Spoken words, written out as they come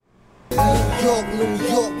New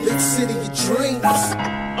York, big city of dreams.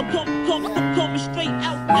 I'm coming straight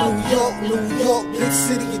out. New York, big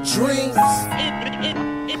city of dreams.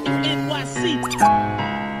 NYC.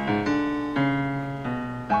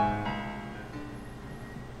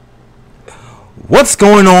 What's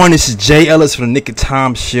going on? This is Jay Ellis from the Nick of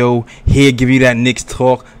Time Show. Here to give you that Knicks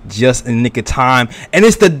talk just in the nick of time. And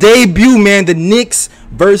it's the debut, man. The Knicks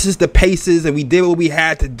versus the Pacers. And we did what we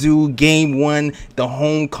had to do. Game 1, the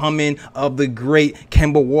homecoming of the great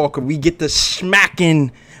Kemba Walker. We get the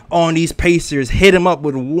smacking on these Pacers. Hit them up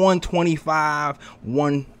with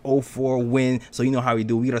 125-104 win. So you know how we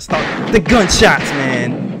do. We got to start the gunshots,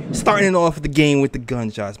 man. Starting off the game with the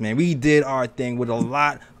gunshots, man. We did our thing with a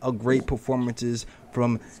lot of great performances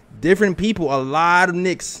from different people. A lot of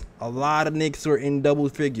Knicks were in double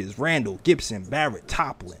figures. Randall, Gibson, Barrett,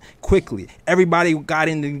 Toppin, quickly. Everybody got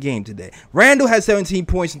into the game today. Randall had 17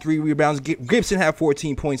 points and 3 rebounds. Gibson had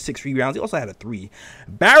 14 points, 6 rebounds. He also had a 3.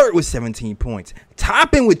 Barrett with 17 points.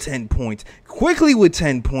 Toppin with 10 points. Quickly with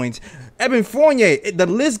 10 points. Evan Fournier. The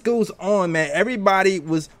list goes on, man. Everybody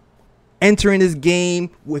was entering this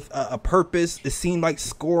game with a purpose. It seemed like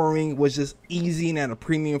scoring was just easy and at a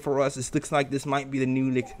premium for us. It looks like this might be the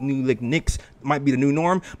new Knicks, might be the new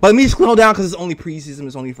norm. But let me slow down because it's only preseason,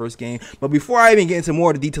 it's only first game. But before I even get into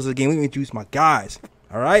more of the details of the game, let me introduce my guys.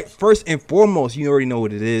 All right, first and foremost, you already know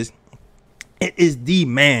what it is. It is the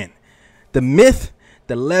man, the myth,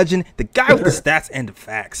 the legend, the guy with the stats and the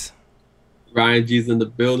facts. Ryan G's in the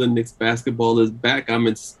building. Knicks basketball is back. I'm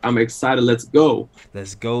excited. Let's go.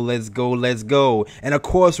 Let's go. And of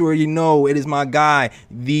course, we already know it is my guy,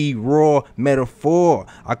 the Raw Metaphor.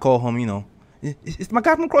 I call him, it's my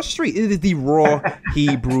guy from across the street. It is the Raw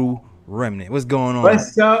Hebrew Remnant. What's going on?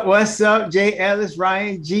 What's up, Jay Ellis,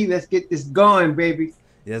 Ryan G? Let's get this going, baby.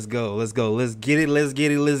 Let's go. Let's get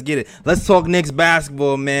it. Let's talk Knicks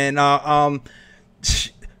basketball, man. The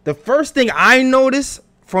first thing I noticed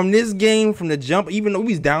from this game, from the jump, even though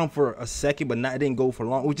we was down for a second, but it didn't go for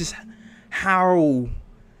long, was just how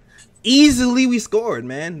easily we scored,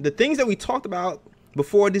 man. The things that we talked about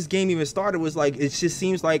before this game even started was like, it just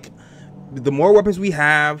seems like the more weapons we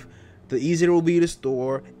have, the easier it will be to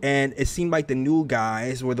store, and it seemed like the new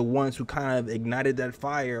guys were the ones who kind of ignited that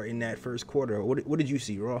fire in that first quarter. What did you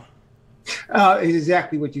see, Raw? It's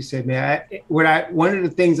exactly what you said, man. One of the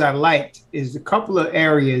things I liked is a couple of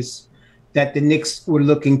areas that the Knicks were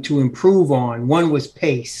looking to improve on. One was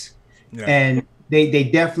pace. Yeah. And they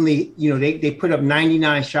definitely, they put up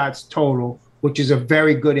 99 shots total, which is a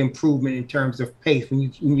very good improvement in terms of pace.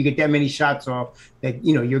 When you get that many shots off, that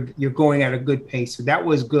you're going at a good pace. So that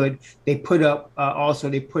was good. They put up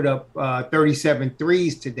 37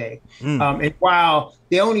 threes today. And while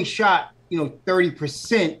they only shot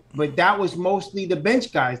 30%, but that was mostly the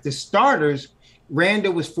bench guys. The starters,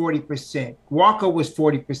 Randall was 40%. Walker was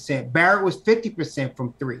 40%. Barrett was 50%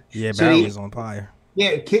 from 3. Yeah, Barrett was on fire.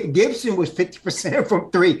 Yeah, Gibson was 50%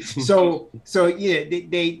 from 3. So yeah,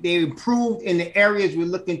 they improved in the areas we're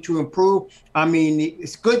looking to improve. I mean,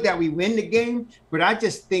 it's good that we win the game, but I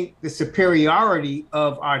just think the superiority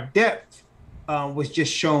of our depth was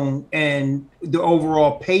just shown, and the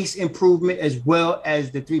overall pace improvement as well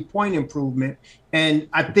as the 3-point improvement. And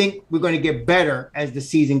I think we're going to get better as the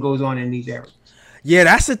season goes on in these areas. Yeah,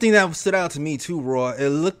 that's the thing that stood out to me too, Raw. It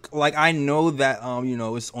looked like, I know that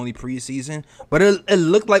it's only preseason, but it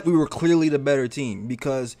looked like we were clearly the better team,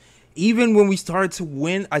 because even when we started to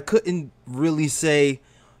win, I couldn't really say,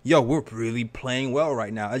 yo, we're really playing well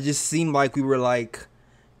right now. It just seemed like we were like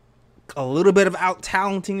a little bit of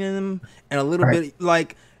out-talenting them, and a little bit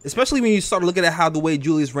like, especially when you start looking at how the way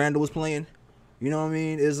Julius Randle was playing. You know what I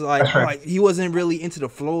mean? It's like he wasn't really into the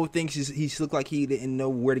flow of things. He looked like he didn't know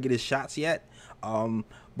where to get his shots yet.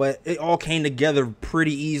 But it all came together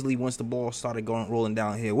pretty easily once the ball started rolling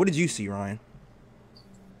downhill. What did you see, Ryan?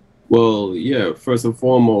 Well, yeah, first and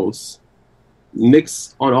foremost,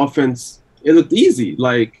 Knicks on offense, it looked easy.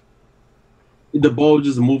 Like, the ball was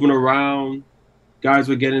just moving around. Guys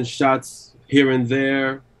were getting shots here and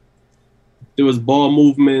there. There was ball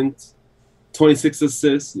movement, 26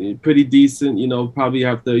 assists, pretty decent. Probably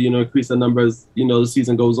have to, increase the numbers, the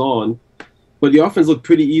season goes on. But the offense looked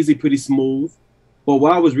pretty easy, pretty smooth. But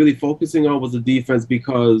what I was really focusing on was the defense,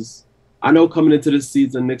 because I know coming into this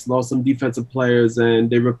season, Knicks lost some defensive players and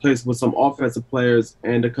they replaced with some offensive players.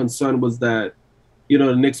 And the concern was that,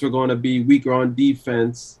 the Knicks were going to be weaker on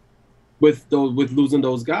defense with losing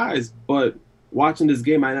those guys. But watching this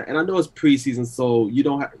game, and I know it's preseason,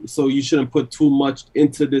 so you shouldn't put too much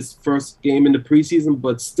into this first game in the preseason.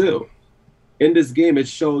 But still, in this game, it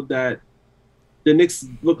showed that the Knicks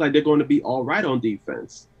look like they're going to be all right on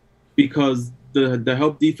defense. because the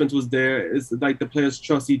help defense was there. It's like the players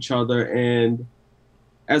trust each other, and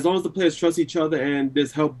as long as the players trust each other and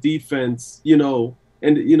this help defense,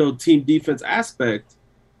 and team defense aspect,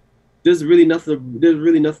 there's really nothing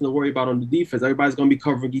to worry about on the defense. Everybody's going to be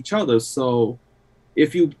covering each other. So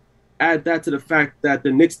if you add that to the fact that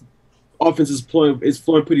the Knicks offense is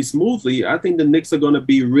flowing pretty smoothly, I think the Knicks are going to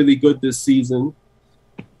be really good this season.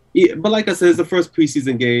 Yeah, but like I said, it's the first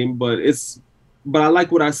preseason game, but I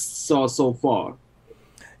like what I saw so far.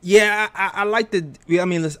 Yeah, I like the. I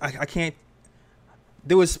mean, listen, I can't.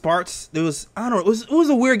 There was parts. There was, I don't know. It was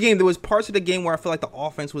a weird game. There was parts of the game where I feel like the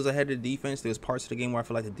offense was ahead of the defense. There was parts of the game where I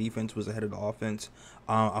feel like the defense was ahead of the offense.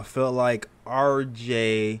 I felt like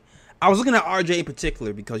RJ. I was looking at RJ in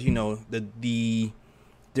particular because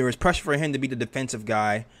there was pressure for him to be the defensive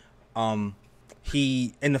guy.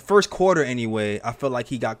 He in the first quarter anyway, I felt like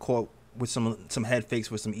he got caught with some head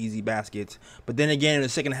fakes with some easy baskets. But then again, in the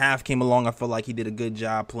second half came along, I felt like he did a good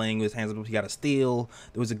job playing with his hands up. He got a steal.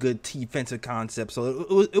 There was a good defensive concept.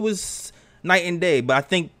 So it was night and day.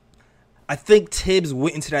 But I think Tibbs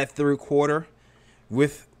went into that third quarter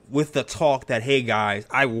with the talk that, hey guys,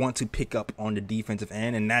 I want to pick up on the defensive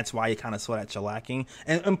end, and that's why you kind of saw that shellacking.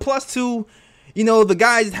 And plus two, the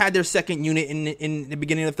guys had their second unit in the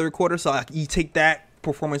beginning of the third quarter, so you take that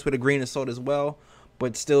performance with a grain of salt as well.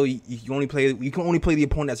 But still, you can only play the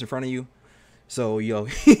opponent that's in front of you. So you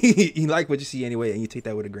like what you see anyway, and you take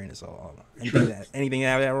that with a grain of salt. Anything you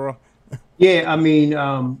have, Raw? Yeah, I mean,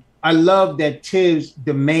 I love that Tibbs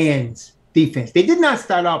demands defense. They did not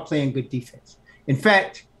start out playing good defense. In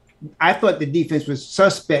fact, I thought the defense was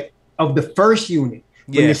suspect of the first unit.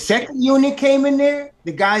 When the second unit came in there,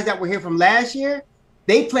 the guys that were here from last year,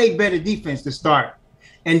 they played better defense to start.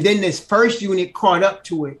 And then this first unit caught up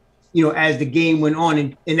to it, as the game went on.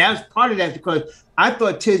 And that was part of that because I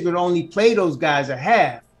thought Tibbs would only play those guys a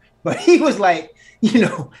half. But he was like,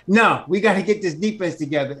 no, we got to get this defense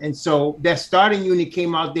together. And so that starting unit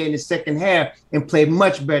came out there in the second half and played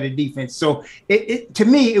much better defense. So to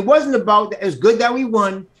me, it wasn't about that. It was good that we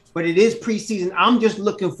won, but it is preseason. I'm just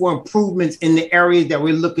looking for improvements in the areas that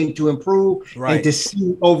we're looking to improve and to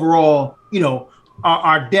see overall,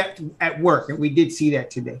 our depth at work. And we did see that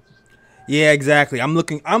today. Yeah, exactly. I'm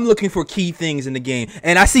looking for key things in the game.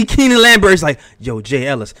 And I see Keenan Lambert's like, yo, Jay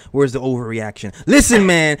Ellis, where's the overreaction? Listen,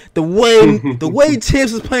 man, the way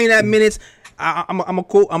Tibbs was playing that minutes, I'm gonna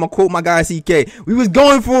quote my guy CK. We was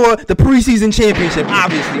going for the preseason championship,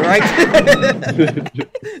 obviously, right?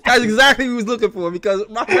 That's exactly what we was looking for because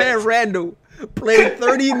my man Randall played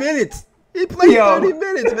 30 minutes. He played 30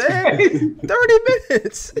 minutes, man. 30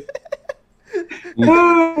 minutes.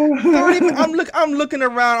 30, I'm looking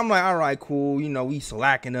around. I'm like, all right, cool. We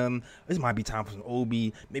slacking them. This might be time for some OB.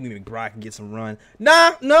 Maybe McBride can get some run.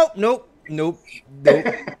 Nah, nope.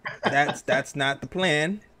 That's not the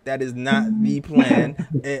plan. That is not the plan.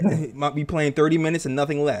 It might be playing 30 minutes and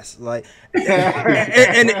nothing less. Like,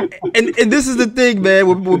 and this is the thing,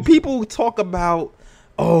 man. When people talk about,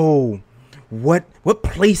 what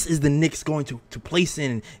place is the Knicks going to place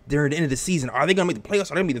in during the end of the season? Are they going to make the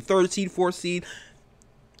playoffs? Are they going to be the third seed, fourth seed?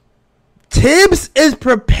 Tibbs is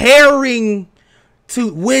preparing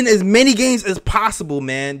to win as many games as possible,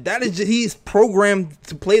 man. He's programmed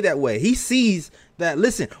to play that way. He sees that,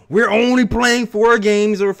 listen, we're only playing 4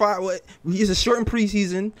 games or 5. It's a shortened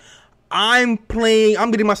preseason. I'm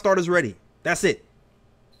getting my starters ready. That's it.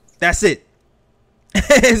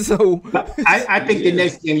 So I think the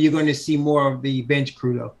next game you're going to see more of the bench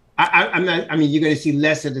crew, though. You're going to see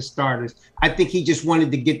less of the starters. I think he just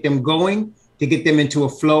wanted to get them going, to get them into a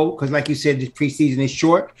flow, because, like you said, the preseason is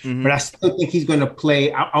short. Mm-hmm. But I still think he's going to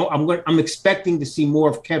play. I'm expecting to see more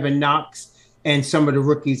of Kevin Knox and some of the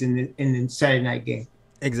rookies in the Saturday night game.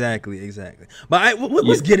 Exactly. But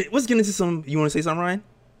let's get into some. You want to say something, Ryan?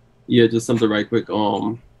 Yeah, just something right quick.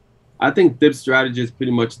 I think Thibs' strategy is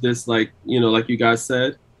pretty much this, like you guys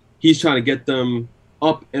said, he's trying to get them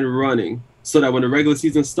up and running so that when the regular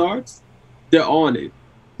season starts, they're on it.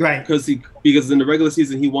 Right. Because in the regular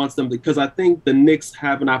season, he wants them to, because I think the Knicks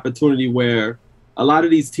have an opportunity where a lot of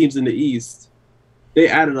these teams in the East, they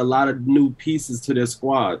added a lot of new pieces to their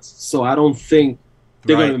squads. So I don't think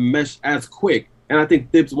they're going to mesh as quick. And I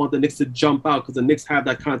think Thibs want the Knicks to jump out because the Knicks have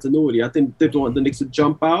that continuity. I think Thibs want the Knicks to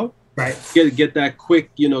jump out. Right. Get that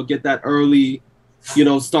quick, get that early,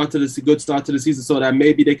 good start to the season so that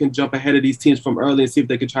maybe they can jump ahead of these teams from early and see if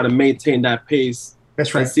they can try to maintain that pace.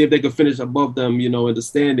 That's right. And see if they can finish above them, in the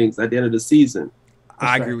standings at the end of the season.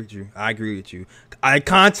 I agree with you.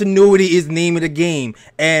 Continuity is the name of the game.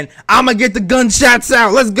 And I'm going to get the gunshots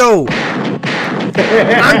out. Let's go.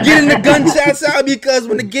 I'm getting the gunshots out because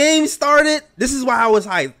when the game started, this is why I was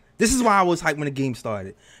hyped. This is why I was hyped when the game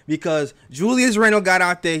started, because Julius Randle got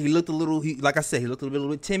out there. He looked a little, like I said, he looked a little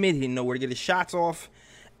bit timid. He didn't know where to get his shots off.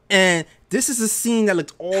 And this is a scene that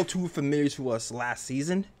looked all too familiar to us last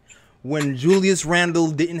season, when Julius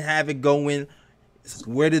Randle didn't have it going.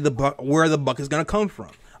 Where are the buckets gonna come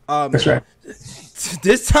from? That's right.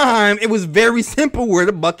 This time, it was very simple where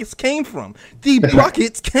the buckets came from. The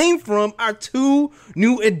buckets came from our two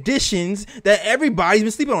new additions that everybody's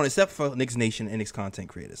been sleeping on, except for Knicks Nation and Knicks content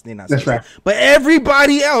creators. They're not. That's right. But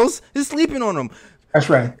everybody else is sleeping on them. That's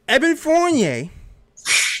right. Evan Fournier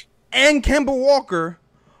and Kemba Walker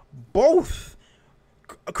both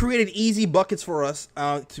created easy buckets for us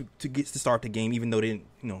to start the game, even though they didn't,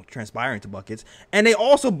 transpire into buckets. And they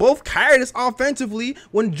also both carried us offensively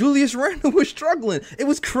when Julius Randle was struggling. It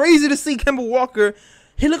was crazy to see Kemba Walker.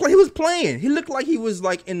 He looked like he was playing. He looked like he was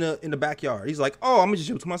like in the backyard. He's like, oh, I'm gonna just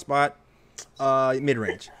dribble to my spot, mid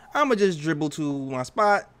range. I'm gonna just dribble to my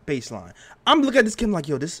spot, baseline. I'm looking at this kid like,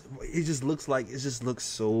 yo, it just looks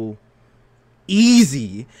so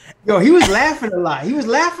easy. Yo, he was laughing a lot.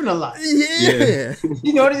 Yeah.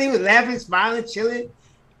 You notice he was laughing, smiling, chilling.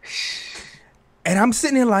 And I'm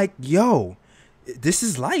sitting there like, yo, this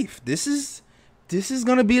is life. This is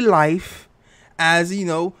gonna be life as,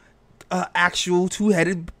 actual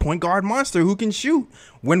two-headed point guard monster who can shoot.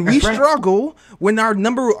 When we struggle, when our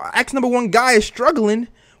number one guy is struggling,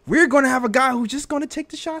 we're gonna have a guy who's just gonna take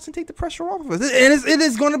the shots and take the pressure off of us. And it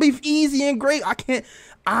is gonna be easy and great.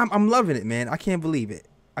 I'm loving it, man. I can't believe it.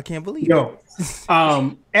 Yo,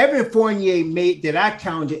 Evan Fournier did I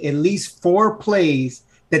count at least 4 plays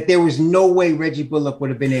that there was no way Reggie Bullock would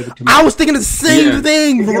have been able to make. I was thinking the same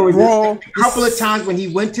thing, bro. A couple of times when he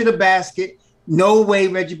went to the basket, no way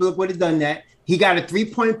Reggie Bullock would have done that. He got a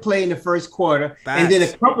 3-point play in the first quarter. Facts. And then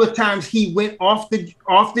a couple of times he went off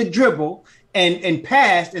the dribble and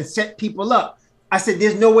passed and set people up. I said,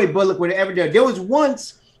 there's no way Bullock would have ever done it. There was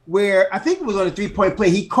once where I think it was on a 3-point play.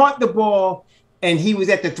 He caught the ball and he was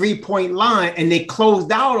at the 3-point line and they closed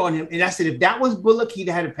out on him. And I said, if that was Bullock, he'd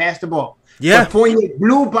have had to pass the ball. Yeah. But Fournier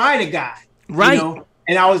blew by the guy. Right.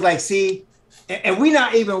 And I was like, see, and we're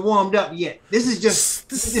not even warmed up yet. This is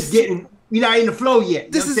just getting, we're not in the flow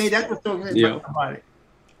yet. That's what's so good about it.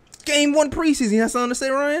 Game 1 preseason. You have something to say,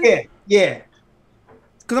 Ryan? Yeah.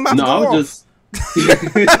 Because I'm about to go off.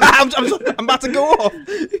 I'm about to go off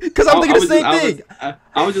because I'm thinking the same thing.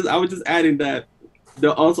 I was just adding that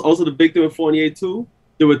also the big thing with Fournier too.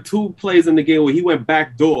 There were 2 plays in the game where he went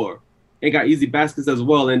back door and got easy baskets as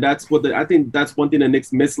well, and that's what I think that's one thing the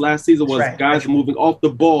Knicks missed last season was guys moving off the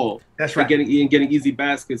ball. That's right. And getting easy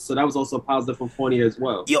baskets. So that was also a positive from Fournier as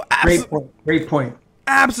well. Yo, great point.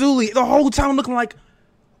 Absolutely, the whole time looking like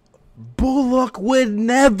Bullock would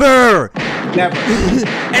never.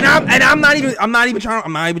 and I'm not even trying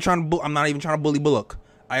to bully Bullock.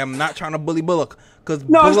 I am not trying to bully Bullock because it's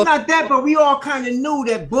not that. But we all kind of knew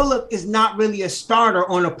that Bullock is not really a starter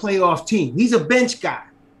on a playoff team. He's a bench guy.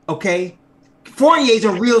 Okay, Fournier's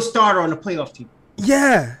a real starter on a playoff team.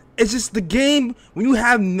 Yeah, it's just the game when you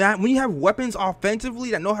have weapons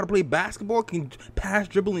offensively that know how to play basketball, can pass,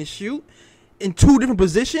 dribble, and shoot in 2 different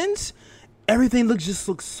positions. Everything looks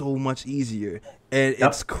so much easier. And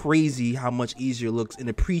it's crazy how much easier it looks in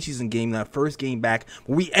the preseason game, that first game back,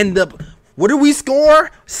 where we end up, what did we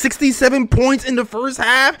score? 67 points in the first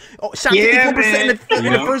half? Shot 54%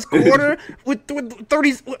 in the first quarter with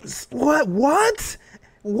 30.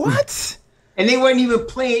 What? And they weren't even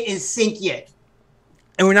playing in sync yet.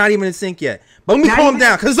 And we're not even in sync yet. But let me calm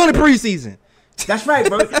down, because it's only preseason. That's right,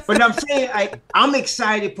 bro. But I'm saying, I'm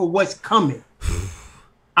excited for what's coming.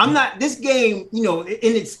 I'm not, this game,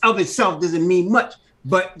 in itself doesn't mean much,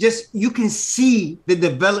 but just you can see the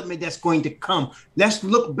development that's going to come. Let's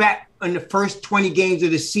look back on the first 20 games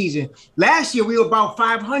of the season. Last year, we were about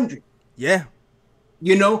 500. Yeah.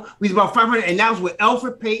 We was about 500, and that was with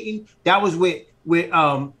Elfrid Payton. That was with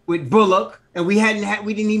Bullock, and we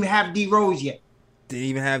didn't even have D Rose yet.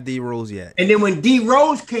 And then when D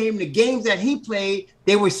Rose came, the games that he played,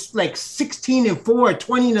 they were like 16-4,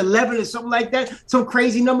 20-11, or something like that. Some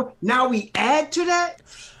crazy number. Now we add to that.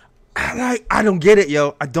 I don't get it,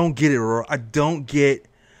 yo. I don't get it, bro. I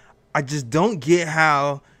just don't get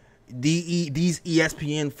how these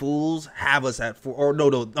ESPN fools have us at 4. Or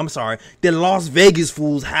no, I'm sorry. The Las Vegas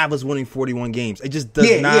fools have us winning 41 games. It just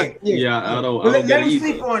does not. Yeah, I don't let get them it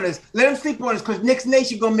sleep on us. Let them sleep on us because Knicks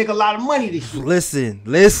Nation gonna make a lot of money this year.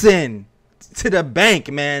 Listen to the bank,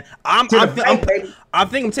 man. I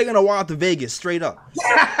think I'm taking a while to Vegas. Straight up,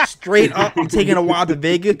 I'm taking a while to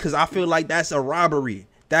Vegas because I feel like that's a robbery.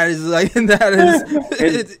 It's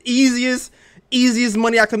easiest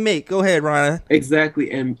money I can make. Go ahead, Ryan.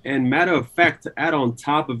 Exactly, and matter of fact, to add on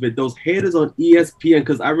top of it, those haters on ESPN,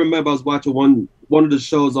 because I remember I was watching one of the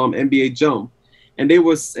shows on NBA Jump, and they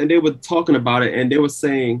were talking about it, and they were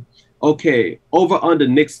saying, okay, over under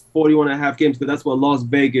Knicks 41.5 games, because that's what Las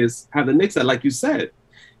Vegas have the Knicks at, like you said,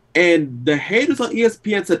 and the haters on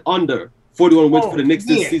ESPN said under 41 wins for the Knicks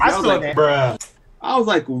this season. I was like, bruh. I was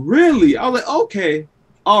like, really? I was like, okay,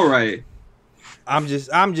 all right. I'm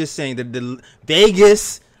just saying that the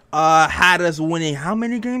Vegas had us winning how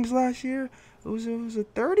many games last year? Was it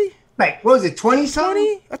 30? Like, what was it, 20 something?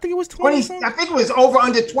 20? I think it was 20. I think it was over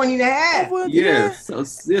under 20 and a half. Yeah,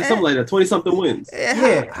 something like that. 20-something wins.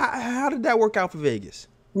 How did that work out for Vegas?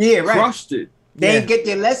 Yeah, right. Crushed it. They ain't get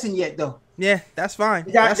their lesson yet, though. Yeah, that's fine.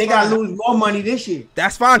 They got to lose more money this year.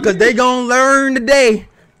 That's fine, because they going to learn today.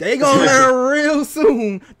 They gonna learn real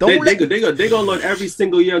soon. They gonna learn every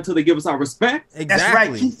single year until they give us our respect. Exactly. That's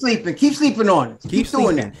right. Keep sleeping on it. Keep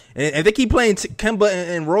doing that. And if they keep playing Kemba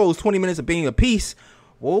and Rose 20 minutes of being a piece,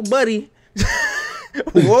 whoa, buddy.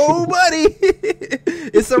 Whoa, buddy.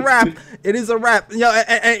 It's a wrap. It is a wrap. Yo,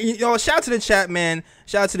 shout out to the chat, man.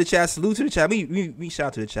 Shout out to the chat. Salute to the chat. We shout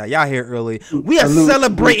out to the chat. Y'all here early. We are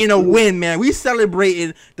celebrating a win, man. We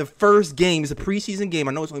celebrating the first game. It's a preseason game.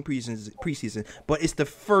 I know it's only preseason, but it's the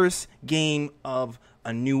first game of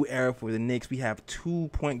a new era for the Knicks. We have 2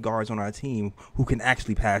 point guards on our team who can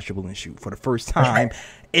actually pass, dribble, and shoot for the first time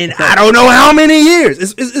in I don't know how many years.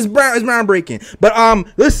 It's groundbreaking. But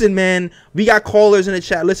listen, man, we got callers in the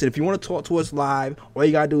chat. Listen, if you want to talk to us live, all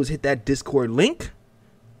you gotta do is hit that Discord link,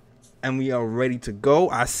 and we are ready to go.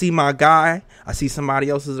 I see my guy. I see somebody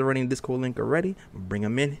else is already in Discord link already. Bring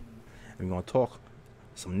them in, and we're gonna talk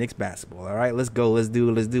some Knicks basketball. All right, let's go. Let's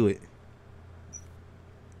do it.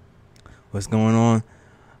 What's going on?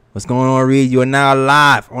 What's going on, Reed? You are now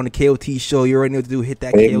live on the KOT show. You already know what to do. Hit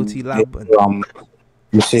that KOT live button.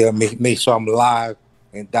 Make sure I'm live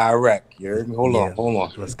and direct. You heard me? Hold on.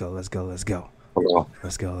 Let's go. Hold on.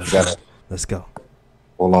 Let's go.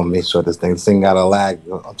 Hold on. Make sure this thing got a lag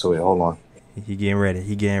to it. Hold on. He getting ready.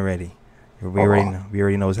 We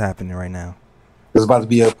already know what's happening right now. There's about to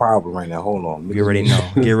be a problem right now. Hold on. We already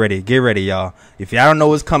know. Get ready, y'all. If y'all don't know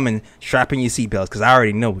what's coming, strap in your seatbelts, because I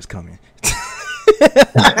already know what's coming.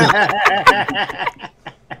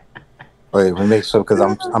 Wait, we'll make sure, because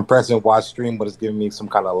I'm pressing watch stream, but it's giving me some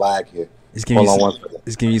kind of lag here. It's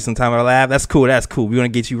giving you some time to laugh. That's cool. We're gonna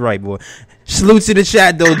get you right, boy. Salute to the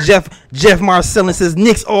chat though. Jeff Marcellin says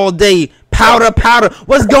Knicks all day. Powder.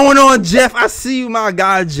 What's going on, Jeff? I see you, my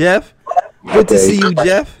guy, Jeff. Good to see you,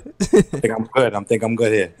 Jeff. I think I'm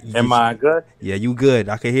good here. Am I good? Yeah, you good.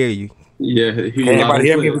 I can hear you. Yeah. Can anybody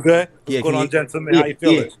hear me? We good? Yeah, what's going on, gentlemen? How you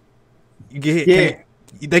feeling? You can hear.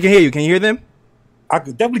 They can hear you. Can you hear them? I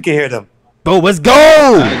definitely can hear them. Bo, let's go.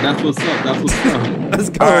 That's what's up. Let's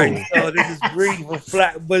go. All right, so this is Breed from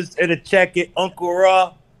Flatbush and the Check It, Uncle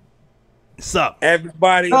Raw. What's up, what's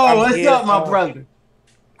everybody? up, my brother?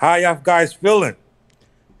 How y'all guys feeling?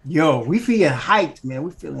 Yo, we feeling hyped, man.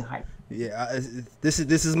 We feeling hyped. Yeah, this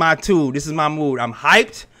is my tool. This is my mood. I'm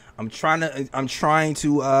hyped. I'm trying to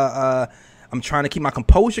keep my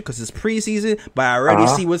composure because it's preseason, but I already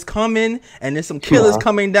see what's coming, and there's some killers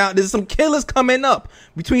coming down. There's some killers coming up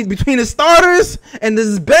between the starters and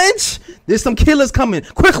this bench. There's some killers coming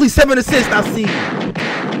quickly. 7 assists. I see.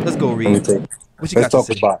 Let's go, Reed. What you got to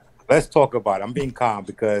say? Let's talk about it. I'm being calm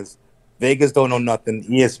because Vegas don't know nothing.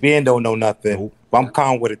 ESPN don't know nothing. Nope. But I'm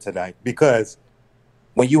calm with it tonight because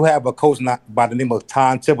when you have a coach by the name of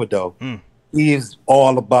Tom Thibodeau, he's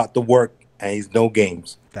all about the work and he's no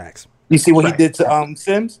games. Facts. You see what he did to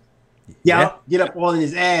Sims? Yeah, get up all in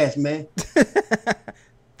his ass, man.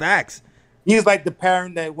 Facts. He's like the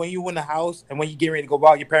parent that when you in the house and when you get ready to go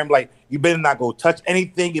out, your parent be like, you better not go touch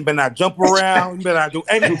anything. You better not jump around. You better not do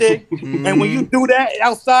anything. And when you do that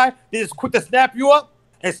outside, they just quick to snap you up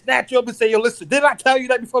and snatch you up and say, yo, listen, didn't I tell you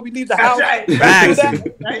that before we leave the house? That's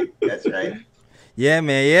right. That's right. Yeah,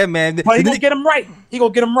 man. But he's going to get him right. He's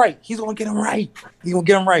going to get him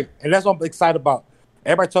right. And that's what I'm excited about.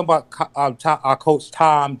 Everybody talking about our coach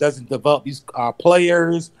Tom doesn't develop these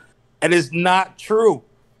players, and it's not true.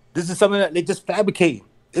 This is something that they just fabricate.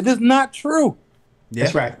 It is not true. Yeah.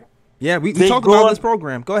 That's right. Yeah, we talked about this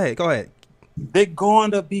program. Go ahead. They're going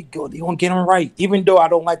to be good. They're going to get them right. Even though I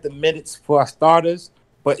don't like the minutes for our starters,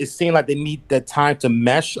 but it seems like they need that time to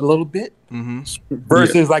mesh a little bit. Mm-hmm.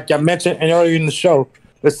 Versus, like I mentioned earlier in the show,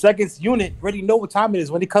 the second unit already know what time it is.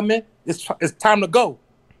 When they come in, it's time to go.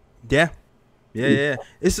 Yeah.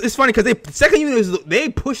 It's funny because second unit they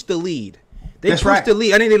pushed the lead. They pushed the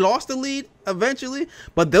lead. I mean, they lost the lead eventually,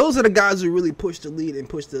 but those are the guys who really pushed the lead and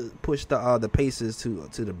pushed the paces to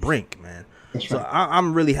the brink, man. That's So right.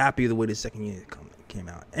 I'm really happy with the way the second unit came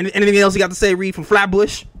out. Anything else you got to say, Reed, from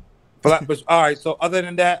Flatbush? Flatbush. All right. So other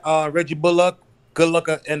than that, Reggie Bullock, good luck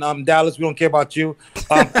in Dallas. We don't care about you.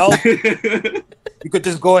 Elf, you could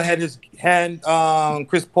just go ahead and hand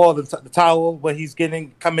Chris Paul the towel when he's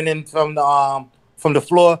coming in from the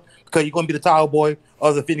floor, because you're gonna be the towel boy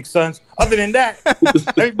of the Phoenix Suns. Other than that,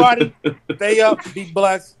 everybody stay up, be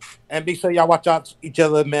blessed, and be sure y'all watch out each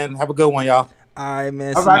other, man. Have a good one, y'all. All right,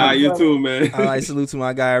 man. All right, you too, man. All right, salute to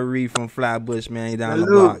my guy Reed from Flatbush, man. He down the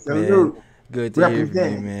Salute, block, man. salute. Good to hear from you,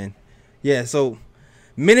 Represent. man. Yeah, so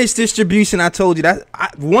minutes distribution. I told you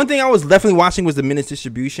that. One thing I was definitely watching was the minutes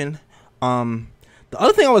distribution. The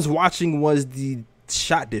other thing I was watching was the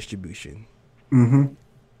shot distribution.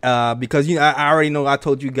 Because I already know. I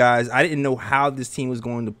told you guys I didn't know how this team was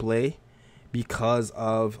going to play because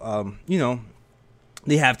of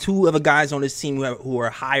they have two other guys on this team who are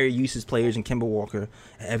higher usage players than Kemba Walker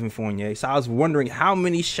and Evan Fournier. So I was wondering how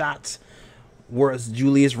many shots was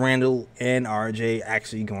Julius Randle and RJ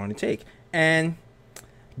actually going to take. And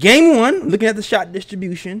game one, looking at the shot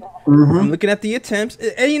distribution, I'm looking at the attempts,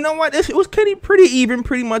 and you know what? It was pretty even,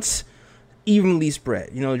 pretty much evenly spread.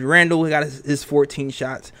 Randle got his 14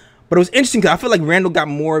 shots, but it was interesting because I feel like Randle got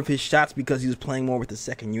more of his shots because he was playing more with the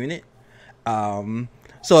second unit.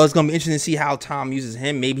 So it's going to be interesting to see how Tom uses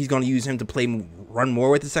him. Maybe he's going to use him to run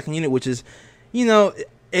more with the second unit, which is,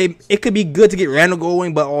 it could be good to get Randle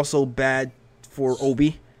going, but also bad for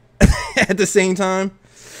Obi at the same time.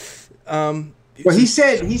 Well, he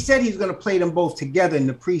said he's going to play them both together in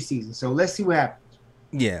the preseason. So let's see what happens.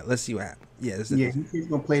 Yeah, let's see what happens. Yeah, He's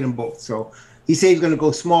going to play them both. So he said he's going to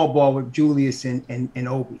go small ball with Julius and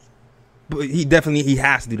Obi. But he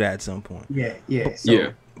has to do that at some point. Yeah.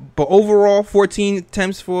 But overall, 14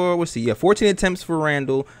 attempts for 14 attempts for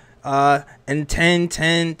Randle, and 10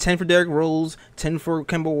 for Derrick Rose, 10 for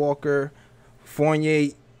Kemba Walker,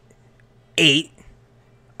 Fournier 8.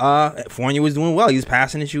 Fournier was doing well. He was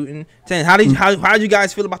passing and shooting. 10. How did you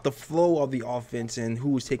guys feel about the flow of the offense and who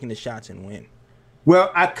was taking the shots and when?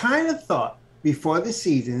 Well, I kind of thought before the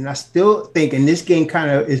season, and I still think, and this game kind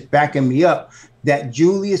of is backing me up, that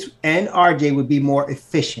Julius and RJ would be more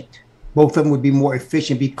efficient. Both of them would be more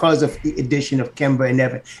efficient because of the addition of Kemba and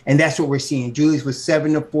Evan. And that's what we're seeing. Julius was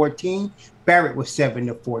 7 of 14. Barrett was 7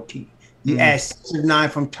 of 14. You add 6 of 9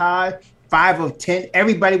 from Todd, 5 of 10.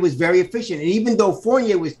 Everybody was very efficient. And even though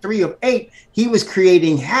Fournier was 3 of 8, he was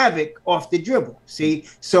creating havoc off the dribble. See?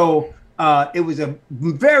 So it was a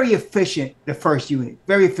very efficient, the first unit.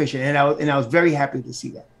 Very efficient. And I was very happy to see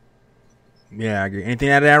that. Yeah, I agree. Anything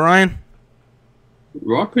out of that, Ryan?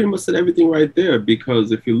 Rock pretty much said everything right there,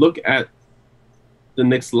 because if you look at the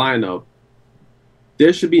Knicks lineup,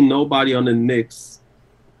 there should be nobody on the Knicks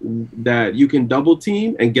that you can double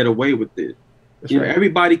team and get away with it.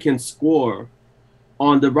 Everybody can score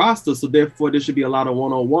on the roster, so therefore there should be a lot of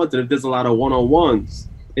one-on-ones. And if there's a lot of one-on-ones,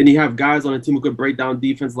 and you have guys on the team who could break down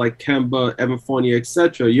defense like Kemba, Evan Fournier,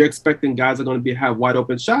 etc., you're expecting guys are going to have wide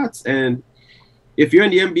open shots. And if you're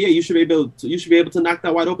in the NBA, you should be able to knock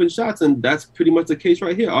that wide open shots, and that's pretty much the case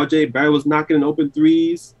right here. RJ Barrett was knocking in open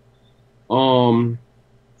threes.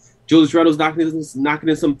 Julius Randle was knocking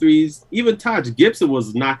in some threes. Even Taj Gibson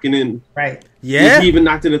was knocking in. Right. Yeah. He even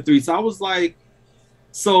knocked in a three. So I was like,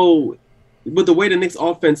 but the way the Knicks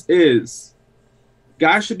offense is,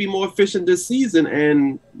 guys should be more efficient this season,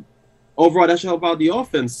 and overall that should help out the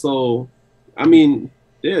offense. So, I mean,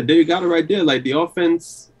 there you got it right there. Like, the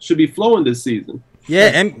offense should be flowing this season.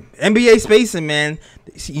 Yeah, NBA spacing, man.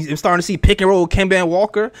 I'm starting to see pick and roll with Kemba and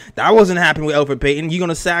Walker. That wasn't happening with Elfrid Payton. You're going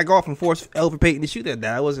to sag off and force Elfrid Payton to shoot that.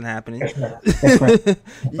 That wasn't happening. That's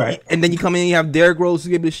right. And then you come in and you have Derrick Rose to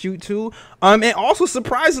be able to shoot too. And also,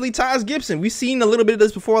 surprisingly, Taj Gibson. We've seen a little bit of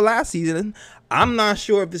this before last season. I'm not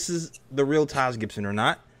sure if this is the real Taj Gibson or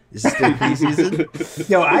not. This is still preseason.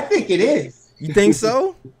 Yo, I think it is. You think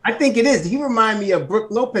so? I think it is. He remind me of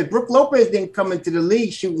Brook Lopez. Brook Lopez didn't come into the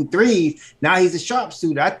league shooting threes. Now he's a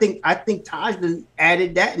sharpshooter. I think Taj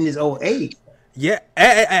added that in his old age. Yeah,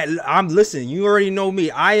 I'm listening. You already know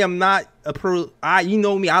me. I am not a pro. You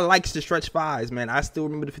know me. I like to stretch fives, man. I still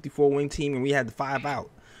remember the 54 wing team and we had the 5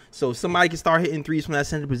 out. So if somebody can start hitting threes from that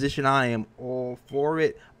center position, I am all for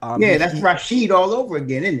it. That's Rashid all over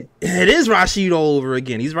again, isn't it? It is Rashid all over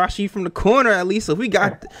again. He's Rashid from the corner at least. So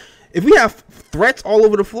if we have threats all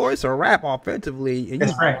over the floor, it's a wrap offensively. And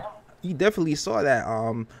That's right. You definitely saw that.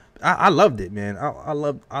 I loved it, man. I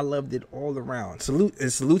loved it all around. Salute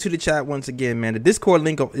to the chat once again, man. The Discord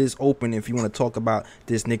link is open if you want to talk about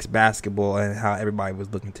this Knicks basketball and how everybody was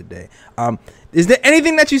looking today. Is there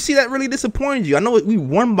anything that you see that really disappointed you? I know we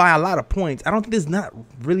won by a lot of points. I don't think there's not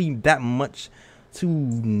really that much to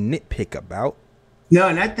nitpick about. No,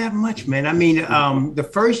 not that much, man. I mean, the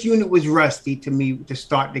first unit was rusty to me to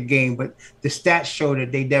start the game, but the stats show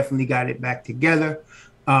that they definitely got it back together.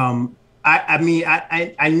 I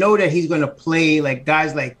know that he's going to play like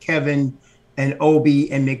guys like Kevin and Obi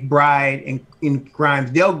and McBride and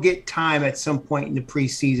Grimes. They'll get time at some point in the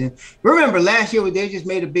preseason. Remember last year, they just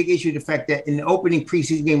made a big issue of the fact that in the opening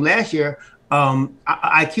preseason game last year,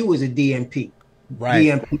 IQ was a DNP. Right.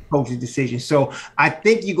 DNP coach's decision. So I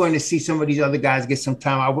think you're going to see some of these other guys get some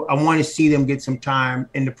time. I want to see them get some time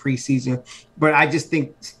in the preseason. But I just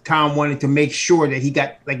think Tom wanted to make sure that he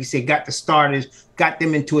got, like you said, got the starters, got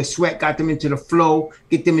them into a sweat, got them into the flow,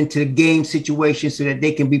 get them into the game situation so that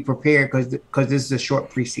they can be prepared because this is a short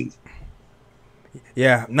preseason.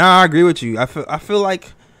 Yeah, no, I agree with you. I feel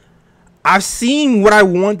like I've seen what I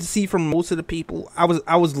want to see from most of the people. I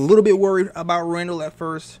was a little bit worried about Randall at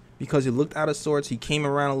first, because he looked out of sorts. He came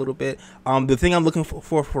around a little bit. The thing I'm looking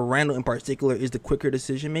for Randall in particular is the quicker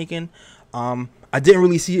decision making. I didn't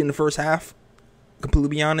really see it in the first half, completely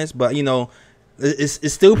be honest. But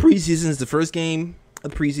it's still preseason. It's the first game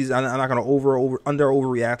of the preseason. I'm not gonna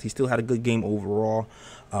overreact. He still had a good game overall.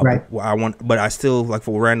 Right. But I still like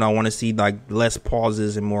for Randall. I want to see like less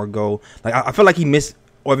pauses and more go. Like I feel like he missed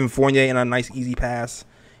Evan Fournier in a nice easy pass,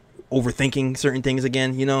 overthinking certain things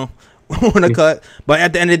again. On a cut, but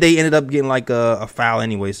at the end of the day, he ended up getting like a foul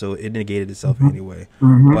anyway, so it negated itself anyway.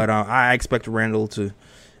 But I expect Randall to.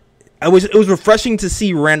 It was refreshing to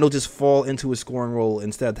see Randall just fall into a scoring role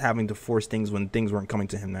instead of having to force things when things weren't coming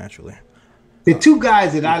to him naturally. The two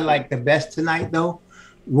guys that I liked the best tonight, though,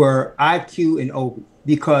 were IQ and Obi,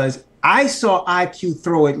 because I saw IQ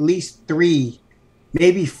throw at least 3,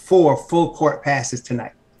 maybe 4 full court passes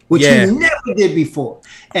tonight, which he never did before.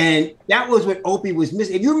 And that was what Obi was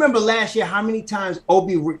missing. If you remember last year, how many times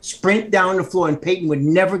Obi would sprint down the floor and Peyton would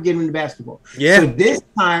never get him the basketball. Yeah. So this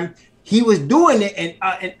time he was doing it,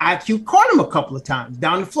 and IQ caught him a couple of times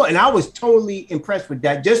down the floor. And I was totally impressed with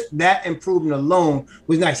that. Just that improvement alone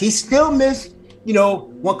was nice. He still missed,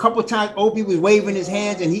 one couple of times Obi was waving his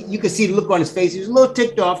hands, and you could see the look on his face. He was a little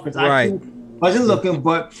ticked off because IQ wasn't looking,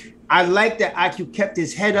 but I like that IQ kept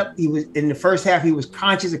his head up. He was in the first half. He was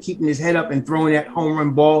conscious of keeping his head up and throwing that home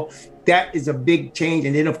run ball. That is a big change.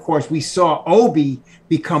 And then, of course, we saw Obi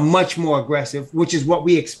become much more aggressive, which is what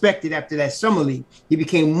we expected after that summer league. He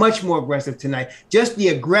became much more aggressive tonight. Just the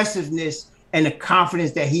aggressiveness and the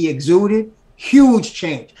confidence that he exuded, huge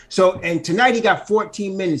change. So, and tonight he got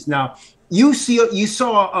 14 minutes. Now, you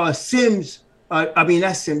saw Sims.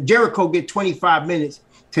 That's Sims. Jericho get 25 minutes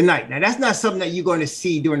tonight. Now, that's not something that you're going to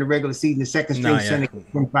see during the regular season, the second string center,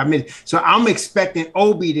 25 minutes. So I'm expecting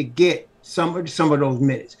Obi to get some of those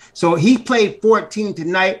minutes. So he played 14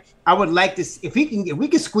 tonight. I would like to see if we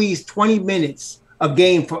can squeeze 20 minutes a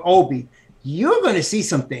game for Obi, you're going to see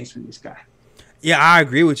some things from this guy. Yeah, I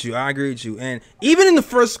agree with you. And even in the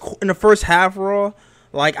first half, Raw,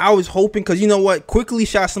 like I was hoping, because quickly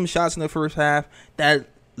shot some shots in the first half that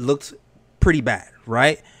looked pretty bad,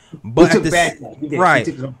 right? But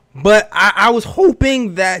but I was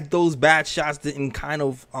hoping that those bad shots didn't kind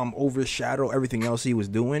of overshadow everything else he was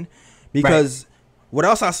doing, because what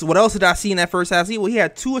else did I see in that first half? He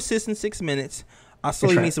had 2 assists in 6 minutes. I saw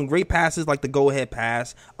he made some great passes, like the go-ahead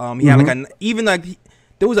pass. He had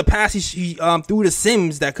there was a pass he threw to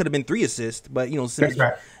Sims that could have been 3 assists, but Sims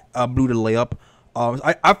blew the layup.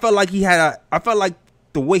 I felt like he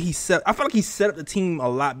set up the team a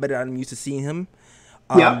lot better than I'm used to seeing him.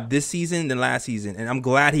 This season than last season, and I'm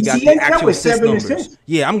glad he got the actual assist numbers. Assists.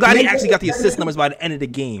 Yeah, I'm glad he actually got the assist numbers by the end of the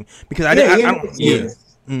game, because he ended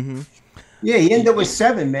up with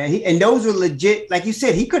 7, man. And those were legit. Like you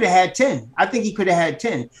said, he could have had 10. I think he could have had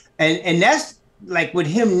 10, and that's like with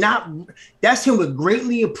him that's him with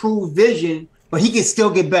greatly improved vision, but he can still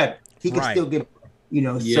get better. He can still get,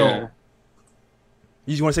 So. You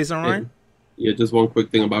just want to say something, Ryan? Yeah, just one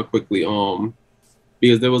quick thing about quickly.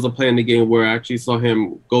 Because there was a play in the game where I actually saw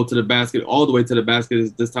him go to the basket, all the way to the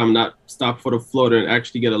basket this time, not stop for the floater and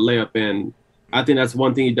actually get a layup. And I think that's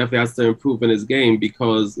one thing he definitely has to improve in his game,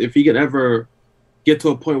 because if he could ever get to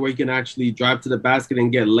a point where he can actually drive to the basket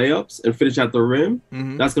and get layups and finish at the rim,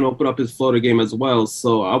 that's going to open up his floater game as well.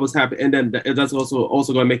 So I was happy. And then that's also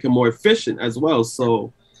going to make him more efficient as well.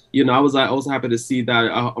 So, I was also happy to see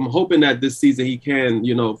that. I'm hoping that this season he can,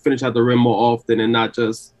 finish at the rim more often and not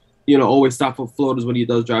just, always stop for floaters when he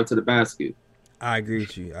does drive to the basket. I agree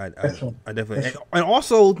with you. I definitely. And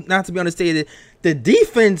also, not to be understated, the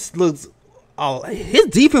defense looks. His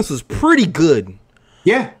defense was pretty good.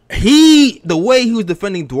 Yeah. The way he was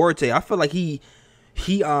defending Duarte, I felt like he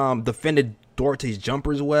defended Duarte's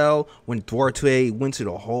jumpers well. When Duarte went to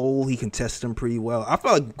the hole, he contested them pretty well. I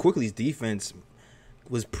felt like Quickly's defense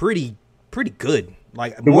was pretty good.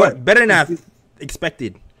 Like better than I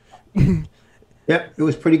expected. Yep, it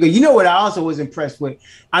was pretty good. You know what I also was impressed with?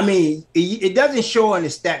 I mean, it doesn't show on the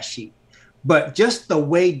stat sheet, but just the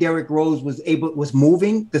way Derrick Rose was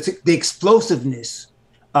moving, the explosiveness,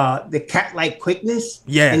 the cat-like quickness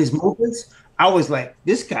in his movements. I was like,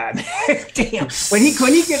 this guy, man, damn. When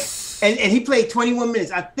he gets and he played 21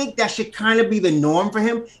 minutes, I think that should kind of be the norm for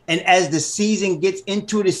him. And as the season gets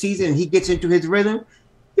into the season and he gets into his rhythm,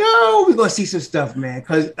 we're gonna see some stuff, man.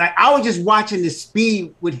 Because I was just watching the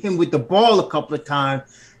speed with him with the ball a couple of times.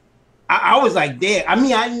 I was like, damn. I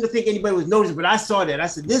mean, I didn't think anybody was noticing, but I saw that. I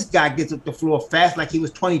said, this guy gets up the floor fast, like he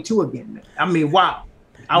was 22 again, man. I mean, wow.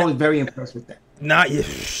 I was very impressed with that.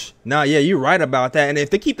 Yeah, you're right about that. And if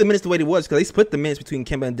they keep the minutes the way it was, because they split the minutes between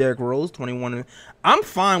Kemba and Derrick Rose, 21. I'm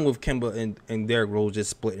fine with Kemba and Derrick Rose just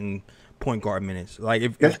splitting point guard minutes. Like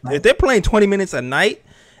if they're playing 20 minutes a night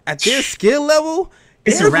at their skill level,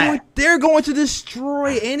 they're going to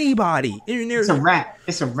destroy anybody. It's a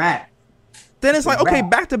wrap. Then it's like, okay,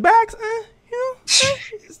 back to backs.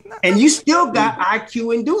 And you still got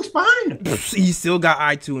IQ and Deuce behind him. You still got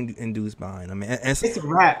IQ and Deuce behind him, man. It's a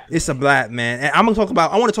wrap. It's a wrap, man. And I want to talk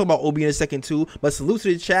about OB in a second too. But salute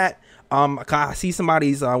to the chat. I see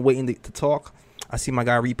somebody's waiting to talk. I see my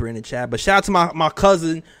guy Reaper in the chat. But shout out to my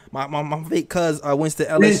cousin, my fake cousin, Winston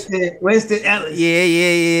Ellis. Winston Ellis.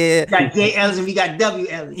 Yeah. We got J Ellis and we got W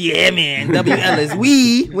Ellis. Yeah, man. W Ellis.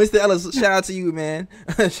 Winston Ellis, shout out to you, man.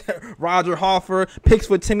 Roger Hoffer. Picks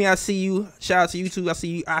for Timmy, I see you. Shout out to you too. I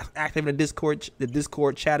see you active in the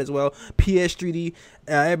Discord chat as well. PS3D.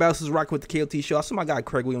 Everybody else is rocking with the KOT show. I saw my guy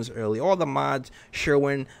Craig Williams earlier. All the mods,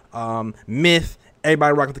 Sherwin, Myth,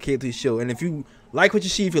 everybody rocking with the KOT show. And if you like what you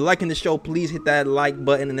see, if you're liking the show, please hit that like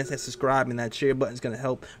button and that subscribe, and that share button is going to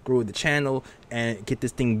help grow the channel and get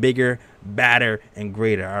this thing bigger, badder, and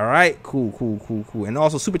greater. All right? Cool. And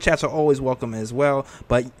also, super chats are always welcome as well,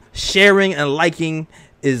 but sharing and liking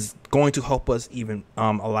is going to help us even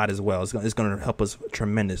a lot as well. It's going to help us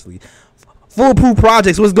tremendously. Foolproof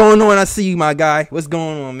Projects, what's going on? I see you, my guy. What's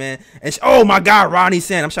going on, man? And my guy Ronnie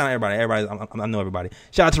Sand. I'm shouting out everybody. I know everybody.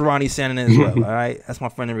 Shout out to Ronnie Sand as well. All right, that's my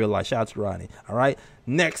friend in real life. Shout out to Ronnie. All right.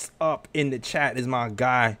 Next up in the chat is my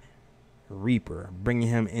guy Reaper, bringing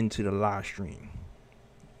him into the live stream.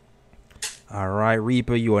 All right,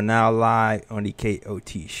 Reaper, you are now live on the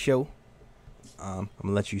KOT show. I'm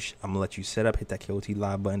gonna let you set up. Hit that KOT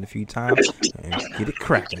live button a few times and get it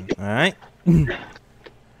cracking. All right.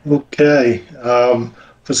 Okay.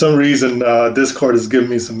 For some reason, Discord is giving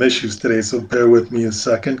me some issues today, so bear with me a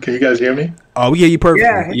second. Can you guys hear me? Oh, we hear you perfectly.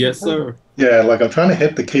 Yeah. Yes, sir. Yeah, like I'm trying to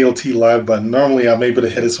hit the KOT live button. Normally, I'm able to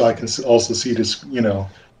hit it so I can also see this,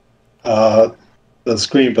 the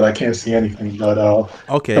screen, but I can't see anything. But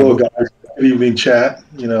okay. Hello, guys. Good evening, chat.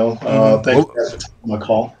 Thanks guys for taking my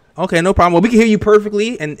call. Okay, no problem. Well, we can hear you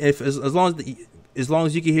perfectly, and if as long as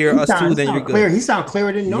you can hear us too, then you're good. He sounds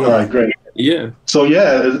clearer than normal. All right, great. Yeah. So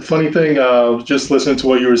the funny thing, just listening to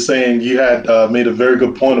what you were saying, you had made a very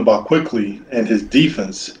good point about Quickly and his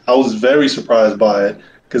defense. I was very surprised by it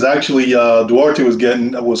because actually Duarte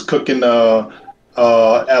was cooking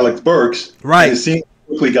Alex Burks. Right. And it seemed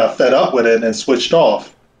Quickly got fed up with it and switched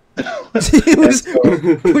off.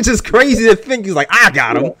 Which is crazy to think. He's like, I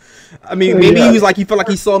got him. I mean, maybe he felt like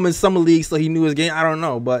he saw him in summer league, so he knew his game. I don't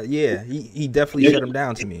know, but yeah, he definitely shut him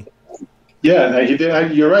down to me. Yeah, he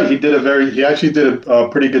did. You're right. He actually did a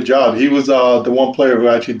pretty good job. He was the one player who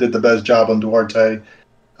actually did the best job on Duarte.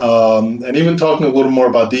 And even talking a little more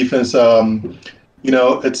about defense,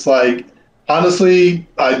 it's like, honestly,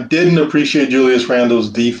 I didn't appreciate Julius Randle's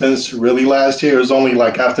defense really last year. It was only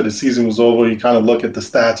like after the season was over, you kind of look at the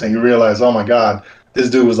stats and you realize, oh my God, this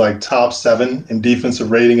dude was like top 7 in defensive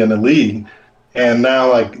rating in the league. And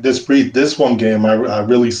now, like this one game, I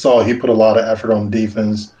really saw he put a lot of effort on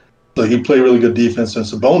defense. So he played really good defense in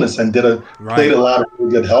Sabonis and played a lot of really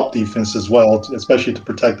good help defense as well, especially to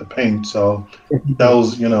protect the paint. So that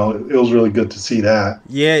was, it was really good to see that.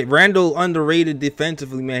 Yeah, Randall underrated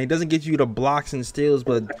defensively, man. He doesn't get you the blocks and steals,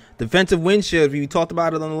 but defensive win shares, we talked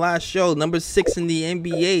about it on the last show, number 6 in the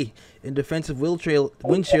NBA in defensive win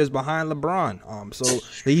shares behind LeBron. So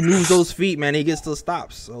he moves those feet, man. He gets those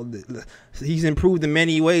stops. So he's improved in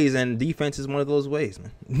many ways, and defense is one of those ways,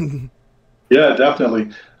 man. Yeah, definitely.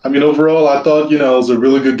 I mean, overall, I thought, it was a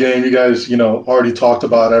really good game. You guys, already talked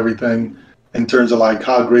about everything in terms of like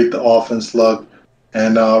how great the offense looked.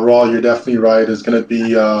 And Raw, you're definitely right. It's going to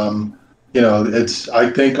be, I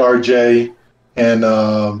think RJ and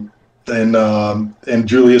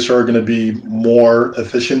Julius are going to be more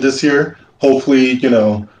efficient this year. hopefully,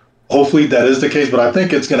 hopefully that is the case. But I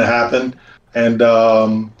think it's going to happen.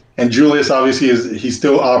 And Julius obviously he's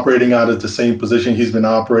still operating out of the same position he's been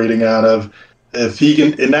operating out of. If he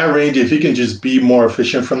can in that range, if he can just be more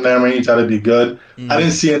efficient from that range, that'd be good. I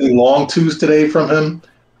didn't see any long twos today from him,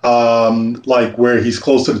 like where he's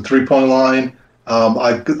close to the 3-point line.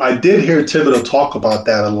 I did hear Thibodeau talk about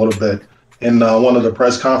that a little bit in one of the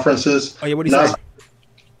press conferences. Oh yeah, what did he say?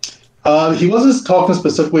 He wasn't talking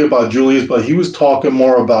specifically about Julius, but he was talking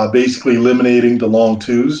more about basically eliminating the long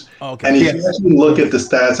twos. Okay. And if you actually look at the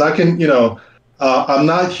stats, I can, I'm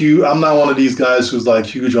not huge. I'm not one of these guys who's like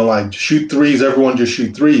huge on like shoot threes. Everyone just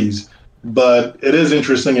shoot threes. But it is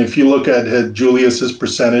interesting if you look at Julius's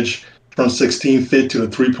percentage from 16 feet to the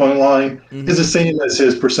 3-point line, it's the same as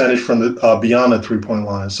his percentage from the beyond the 3-point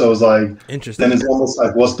line. So it's like, interesting. then it's almost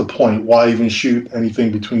like, what's the point? Why even shoot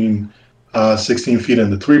anything between 16 feet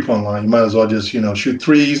and the 3-point line? You might as well just shoot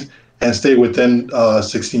threes and stay within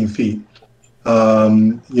 16 feet.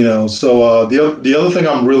 So the other thing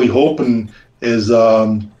I'm really hoping is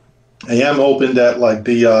I am hoping that like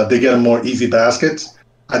they get more easy baskets.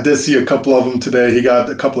 I did see a couple of them today. He got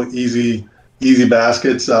a couple of easy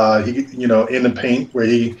baskets. He in the paint where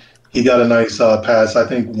he got a nice pass. I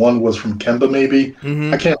think one was from Kemba maybe.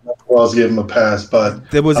 I can't remember who else gave him a pass,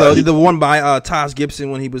 but there was the one by Taj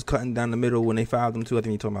Gibson when he was cutting down the middle when they fouled him too. I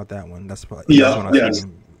think you're talking about that one. That's probably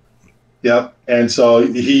Yep. And so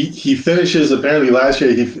he finishes apparently last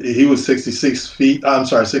year he was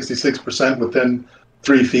 66% within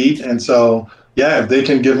 3 feet. And so if they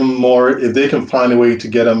can give him more, if they can find a way to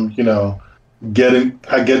get him, get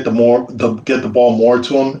the ball more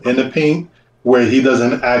to him in the paint where he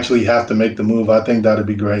doesn't actually have to make the move, I think that'd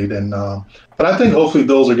be great. And but I think hopefully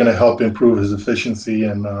those are going to help improve his efficiency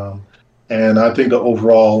and I think the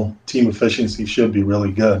overall team efficiency should be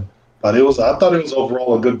really good. But I thought it was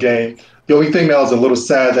overall a good game. The only thing that was a little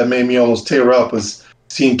sad that made me almost tear up was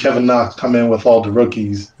seeing Kevin Knox come in with all the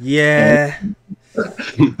rookies. Yeah.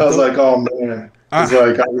 I was like, oh man. It's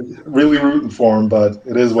like I was really rooting for him, but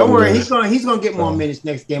it is what Don't worry, it is. he's gonna get more minutes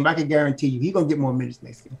next game. I can guarantee you, he's gonna get more minutes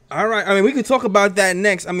next game. All right. I mean, we can talk about that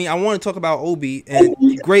next. I mean, I want to talk about Obi and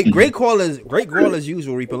great call as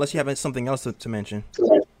usual, Reaper. Unless you have something else to mention.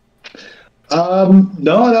 No,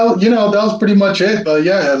 that was pretty much it. But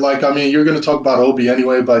yeah, like I mean, you're going to talk about Obi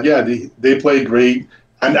anyway. But yeah, they played great.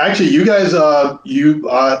 And actually, you guys,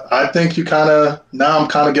 I think you now I'm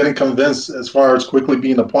kind of getting convinced as far as quickly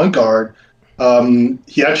being a point guard.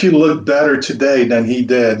 He actually looked better today than he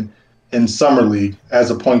did in Summer League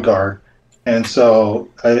as a point guard. And so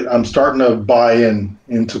I'm starting to buy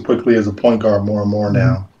into quickly as a point guard more and more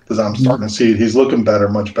now because I'm starting to see he's looking better,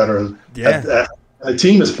 much better. Yeah. The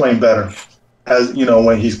team is playing better as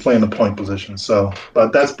when he's playing the point position. So,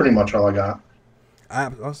 but that's pretty much all I got.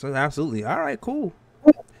 Absolutely. All right, cool.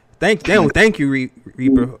 Thank you,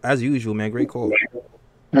 Reaper, as usual, man. Great call.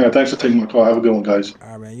 Yeah, thanks for taking my call. Have a good one, guys.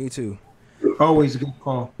 All right, man. You too. Always a good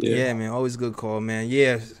call. Yeah, man. Always a good call, man.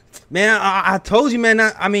 Yeah, man. I told you, man.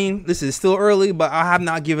 I mean, this is still early, but I have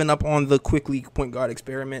not given up on the Quickly point guard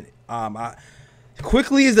experiment.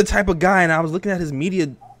 Quickly is the type of guy, and I was looking at his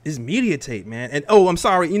media tape, man. And I'm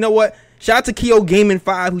sorry. You know what? Shout out to Keo Gaming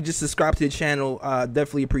 5 who just subscribed to the channel.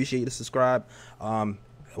 Definitely appreciate you to subscribe.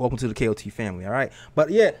 Welcome to the KOT family. All right,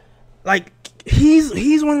 but yeah, like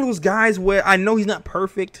he's one of those guys where I know he's not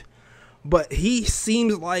perfect, but he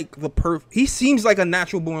seems like he seems like a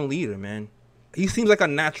natural born leader, man. He seems like a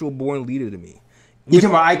natural born leader to me. You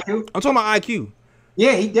talking about IQ? I'm talking about IQ.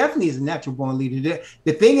 Yeah, he definitely is a natural born leader.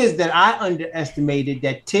 The thing is that I underestimated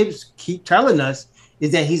that Tibbs keep telling us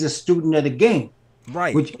is that he's a student of the game.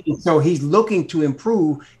 Right. So he's looking to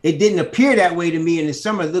improve. It didn't appear that way to me in the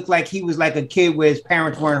summer. It looked like he was like a kid where his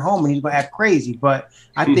parents weren't home and he was going to act crazy. But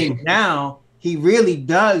I think now he really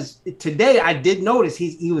does. Today, I did notice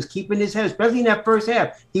he was keeping his head, especially in that first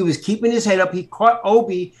half. He was keeping his head up. He caught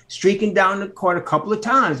Obi streaking down the court a couple of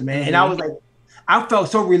times, man. And I was like, I felt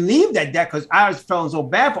so relieved at that because I was feeling so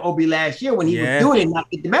bad for Obi last year when he was doing it and not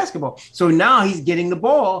get the basketball. So now he's getting the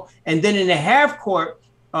ball. And then in the half court,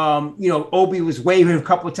 Obi was waving a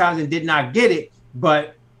couple of times and did not get it.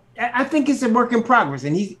 But I think it's a work in progress.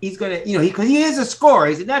 And he's going to, because he is a scorer.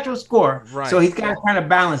 He's a natural scorer. Right. So he's got to kind of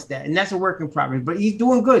balance that. And that's a work in progress. But he's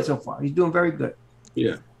doing good so far. He's doing very good.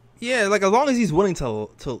 Yeah. Yeah, like as long as he's willing to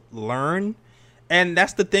learn. And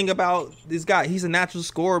that's the thing about this guy. He's a natural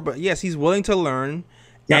scorer, but yes, he's willing to learn,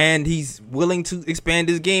 and he's willing to expand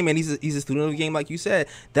his game. And he's a student of the game, like you said.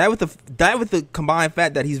 That with the combined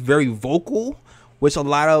fact that he's very vocal, which a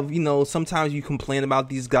lot of sometimes you complain about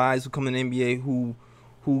these guys who come in the NBA who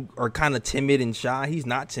who are kind of timid and shy. He's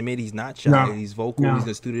not timid. He's not shy. No. He's vocal. No. He's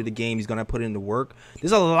gonna studio the game. He's gonna put in the work.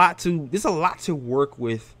 There's a lot to work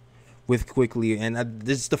with quickly, and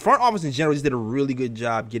the front office in general just did a really good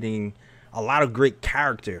job getting a lot of great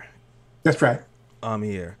character. That's right.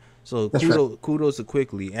 Here. So That's kudos to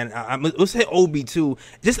Quickly, and let's hit Obi too.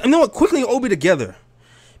 Just you know what, Quickly and Obi together,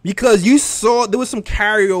 because you saw there was some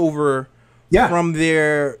carryover from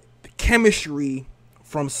their chemistry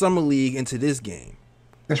from summer league into this game.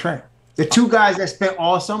 That's right. The two guys that spent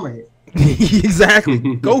all summer here. Exactly.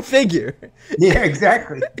 Go figure. Yeah,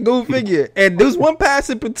 exactly. Go figure. And there was one pass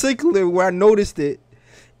in particular where I noticed it,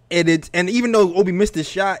 and even though Obi missed the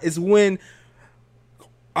shot, is when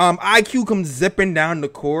IQ comes zipping down the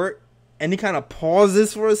court and he kind of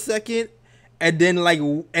pauses for a second and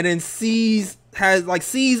then sees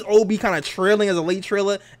Obi kind of trailing as a late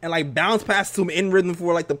trailer and like bounce past to him in rhythm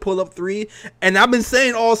for like the pull up three. And I've been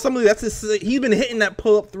saying all summer league, he's been hitting that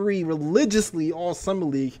pull up three religiously all summer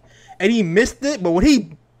league, and he missed it. But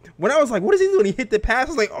when I was like, what is he doing? He hit the pass.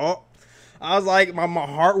 I was like, my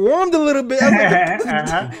heart warmed a little bit. I was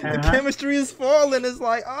like, the chemistry is falling. It's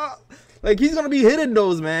like, like he's gonna be hitting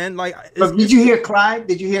those, man. Like, but did you hear Clyde?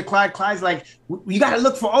 Did you hear Clyde? Clyde's like, you got to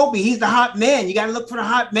look for Obi. He's the hot man. You got to look for the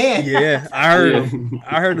hot man. Yeah, I heard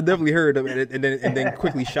him. Definitely heard him, and then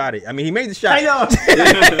quickly shot it. I mean, he made the shot. I know.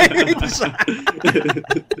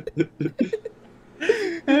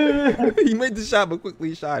 He made the shot, but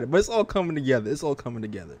quickly shot it. But it's all coming together.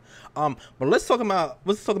 But let's talk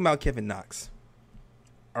about Kevin Knox.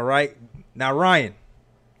 All right, now Ryan,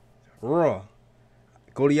 Raw.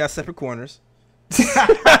 Go to y'all separate corners.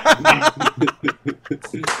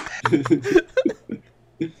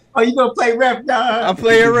 Oh, you gonna play ref, dog? I'm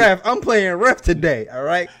playing ref today. All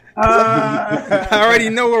right. I already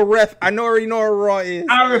know a ref. I already know what Raw is.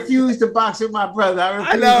 I refuse to box with my brother. I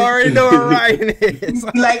already know what Ryan is.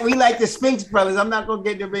 we like the Spinks brothers. I'm not gonna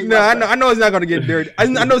get the big. No, I know it's not gonna get dirty. I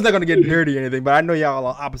know it's not gonna get dirty or anything. But I know y'all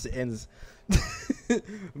are opposite ends.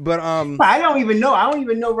 But I don't even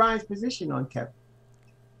know Ryan's position on Kevin.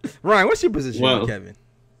 Ryan, what's your position on Kevin?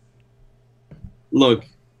 Look,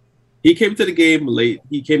 he came to the game late.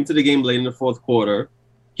 In the fourth quarter.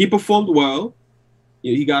 He performed well.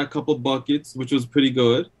 He got a couple buckets, which was pretty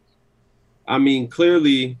good. I mean,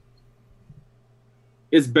 clearly,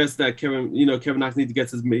 it's best that Kevin Knox needs to get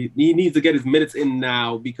his minutes in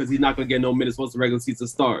now, because he's not going to get no minutes once the regular season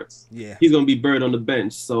starts. Yeah, he's going to be buried on the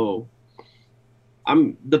bench. So,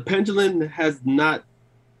 the pendulum has not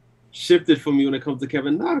shifted for me when it comes to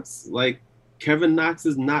Kevin Knox. Like, Kevin Knox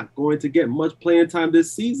is not going to get much playing time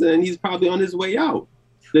this season. He's probably on his way out.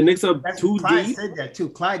 The Knicks are too deep. Clyde said that too.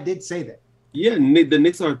 Clyde did say that. Yeah, the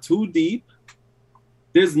Knicks are too deep.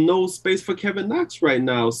 There's no space for Kevin Knox right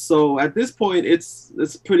now. So at this point, it's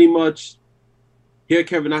pretty much, here,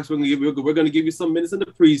 Kevin Knox, we're gonna give you some minutes in the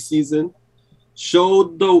preseason. Show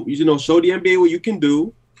the NBA what you can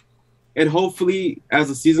do, and hopefully, as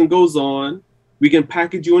the season goes on, we can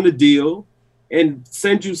package you in a deal and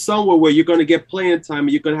send you somewhere where you're going to get playing time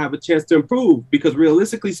and you're going to have a chance to improve. Because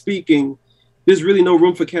realistically speaking, there's really no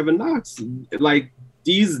room for Kevin Knox. Like,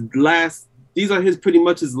 these are pretty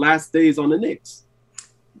much his last days on the Knicks.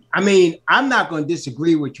 I mean, I'm not going to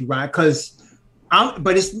disagree with you, Ryan,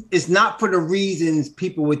 but it's not for the reasons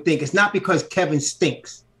people would think. It's not because Kevin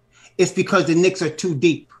stinks. It's because the Knicks are too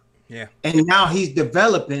deep. Yeah. And now he's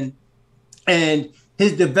developing, and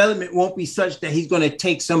his development won't be such that he's going to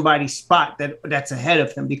take somebody's spot that's ahead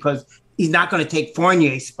of him, because he's not going to take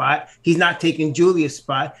Fournier's spot. He's not taking Julius'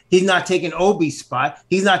 spot. He's not taking Obi's spot.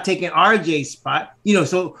 He's not taking RJ's spot.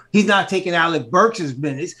 So he's not taking Alec Burks'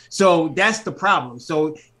 minutes. So that's the problem.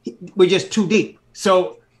 So we're just too deep.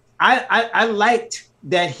 So I liked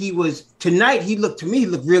that tonight. He looked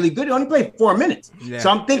really good. He only played 4 minutes. Yeah. So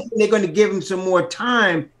I'm thinking they're going to give him some more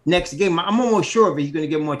time next game. I'm almost sure of it. He's going to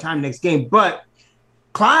get more time next game. But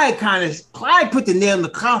Clyde put the nail in the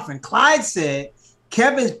coffin. Clyde said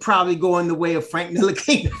Kevin's probably going the way of Frank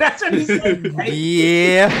Ntilikina. That's what he said. Right?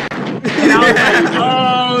 Yeah. And I was like,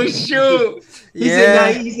 oh shoot. He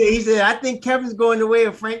said, I think Kevin's going the way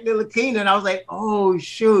of Frank Ntilikina. And I was like, oh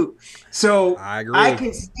shoot. So I agree. I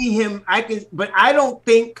can see him. But I don't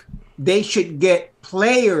think they should get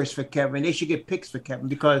players for Kevin. They should get picks for Kevin,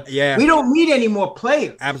 because we don't need any more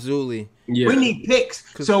players. Absolutely. Yeah. We need picks.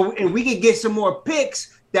 So if we can get some more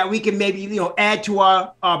picks that we can maybe, add to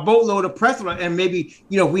our boatload of precedent, and maybe,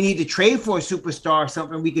 if we need to trade for a superstar or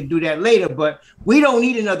something, we could do that later. But we don't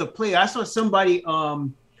need another player. I saw somebody, I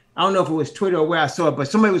don't know if it was Twitter or where I saw it, but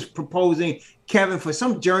somebody was proposing Kevin for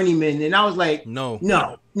some journeyman. And I was like, no.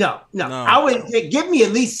 I would say, give me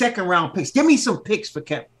at least second round picks. Give me some picks for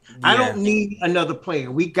Kevin. I don't need another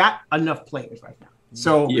player. We got enough players right now.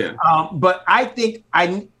 So, Yeah. But I think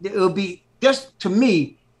it'll be just to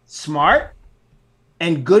me smart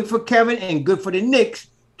and good for Kevin and good for the Knicks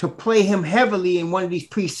to play him heavily in one of these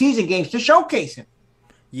preseason games to showcase him.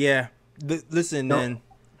 Yeah. Listen, man.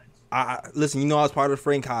 Listen, I was part of the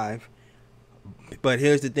Frank Hive, but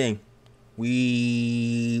here's the thing: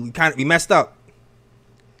 we messed up.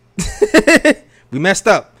 We messed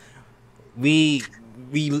up. We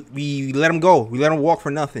let him go. We let him walk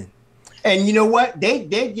for nothing. And you know what? They're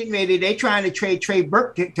getting ready. They're trying to trade Trey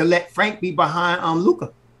Burke to let Frank be behind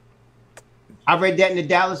Luka. I read that in the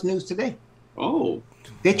Dallas News today. Oh.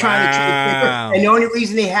 They're trying to trade Trey Burke. And the only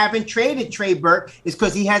reason they haven't traded Trey Burke is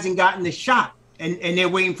because he hasn't gotten the shot. And they're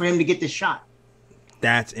waiting for him to get the shot.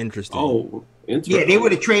 That's interesting. Oh, interesting. Yeah, they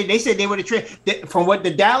would have traded. They said they would have traded. From what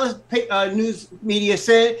the Dallas news media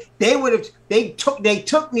said, they took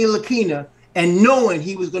Ntilikina and knowing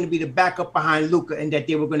he was going to be the backup behind Luka and that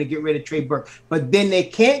they were going to get rid of Trey Burke. But then they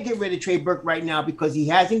can't get rid of Trey Burke right now because he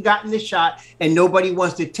hasn't gotten the shot and nobody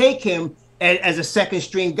wants to take him as a second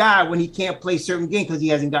string guy when he can't play certain games because he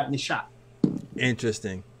hasn't gotten the shot.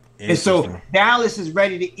 Interesting. And so Dallas is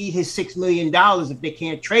ready to eat his $6 million if they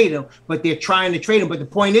can't trade him, but they're trying to trade him. But the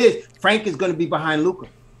point is, Frank is going to be behind Luka.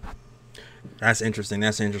 That's interesting.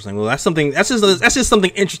 Well, that's just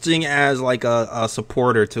something interesting as like a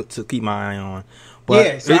supporter to keep my eye on.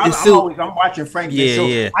 But so I'm watching Frank.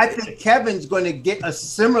 Yeah. I think Kevin's going to get a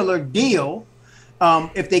similar deal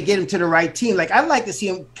if they get him to the right team. Like I'd like to see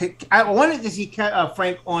him. I wanted to see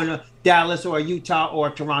Frank on a Dallas or a Utah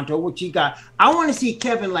or Toronto, which he got. I want to see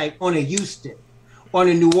Kevin like on a Houston, on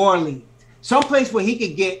a New Orleans. Someplace where he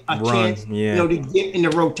could get a chance, to get in the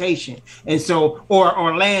rotation, and so or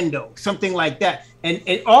Orlando, something like that. And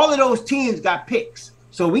all of those teams got picks,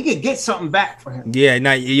 so we could get something back for him. Yeah,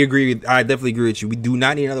 no, you agree. I definitely agree with you. We do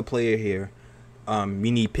not need another player here. We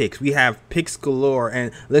need picks. We have picks galore.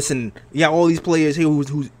 And listen, all these players here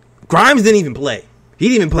who's Grimes didn't even play. He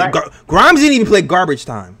didn't even play. Right. Grimes didn't even play garbage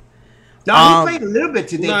time. No, he played a little bit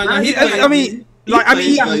today. He got a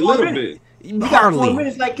little bit. He got 4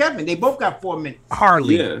 minutes like Kevin. They both got 4 minutes.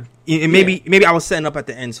 Hardly. Yeah. And maybe I was setting up at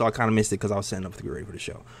the end, so I kind of missed it because I was setting up to get ready for the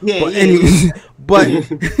show.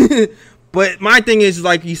 But my thing is,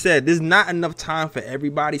 like you said, there's not enough time for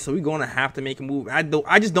everybody, so we're going to have to make a move. I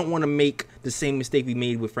just don't want to make the same mistake we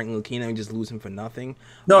made with Frank Ntilikina and just lose him for nothing.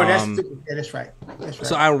 No, that's right. That's right.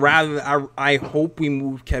 So I hope we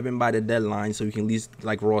move Kevin by the deadline so we can at least,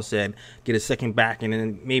 like Ross said, get a second back, and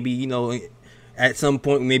then maybe, at some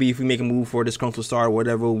point, maybe if we make a move for a disgruntled star or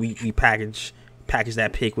whatever, we package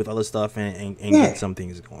that pick with other stuff and get some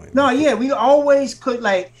things going. No, we always could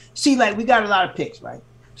we got a lot of picks, right?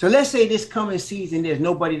 So let's say this coming season, there's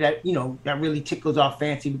nobody that that really tickles our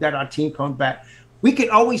fancy. We got our team coming back. We could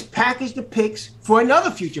always package the picks for another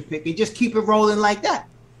future pick and just keep it rolling like that.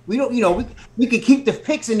 We don't, we could keep the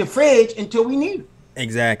picks in the fridge until we need them.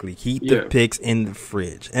 Exactly. Keep the picks in the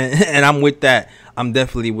fridge. And I'm with that. I'm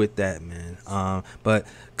definitely with that, man. But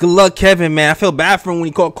good luck, Kevin, man. I feel bad for him when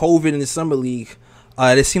he caught COVID in the summer league.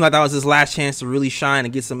 It seemed like that was his last chance to really shine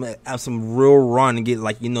and get some real run and get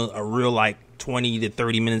a real 20 to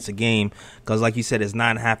 30 minutes a game. Because like you said, it's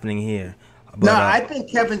not happening here. But, I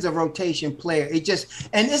think Kevin's a rotation player. And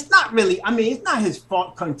it's not really, it's not his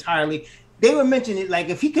fault entirely. They were mentioning it,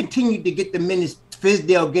 if he continued to get the minutes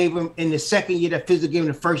Fizdale gave him in the second year that Fizdale gave him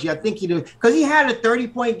the first year, I think because he had a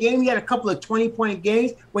 30-point game. He had a couple of 20-point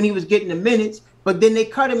games when he was getting the minutes, but then they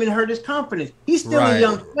cut him and hurt his confidence. He's still a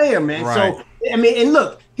young player, man. Right. So, and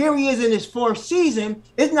look, here he is in his fourth season.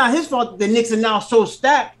 It's not his fault that the Knicks are now so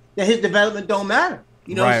stacked that his development don't matter.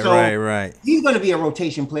 Right. He's going to be a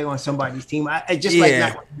rotation player on somebody's team. I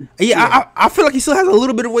feel like he still has a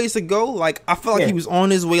little bit of ways to go. I feel like he was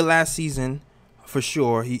on his way last season for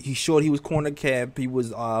sure. He showed he was corner kept. He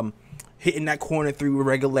was hitting that corner through with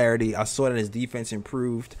regularity. I saw that his defense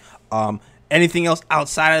improved. Anything else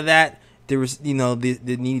outside of that, there was there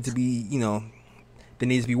needed to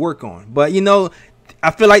be work on. But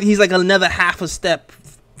I feel like he's another half a step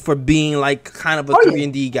for being kind of a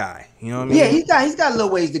 3-and-D guy. You know what I mean? Yeah, he's got a little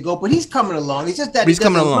ways to go, but he's coming along. It's just that he's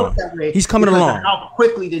coming along. He's coming along. How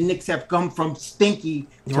quickly the Knicks have come from stinky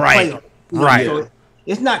to playoff. Right. So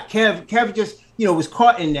it's not Kev. Kev just was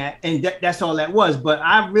caught in that, and that's all that was. But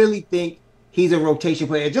I really think he's a rotation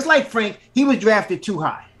player. Just like Frank, he was drafted too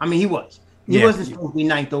high. He was. He wasn't supposed to be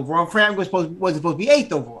 9th overall. Frank wasn't supposed to be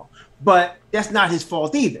 8th overall. But that's not his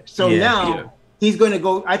fault either. So now he's going to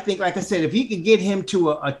go. I think, like I said, if he could get him to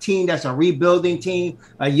a team that's a rebuilding team,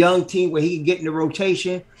 a young team where he can get in the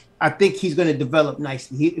rotation, I think he's going to develop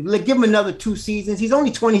nicely. Give him another 2 seasons. He's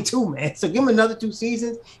only 22, man. So give him another 2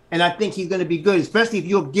 seasons, and I think he's going to be good, especially if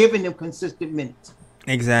you're giving him consistent minutes.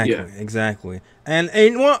 Exactly. And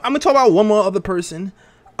well, I'm gonna talk about one more other person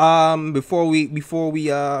before we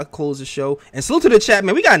close the show. And salute to the chat,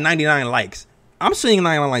 man. We got 99 likes. I'm seeing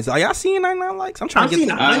 99 likes. Are y'all seeing 99 likes? I'm trying to get.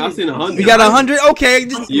 I've seen 100. We got 100. Okay,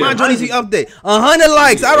 my Johnny's the update. 100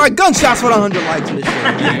 likes. All right, gunshots for the 100 likes in the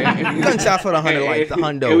show. Gunshots for the 100 likes. The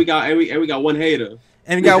hundo. And we got one hater.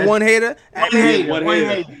 And we got one hater. One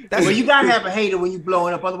hater. Well, you gotta have a hater when you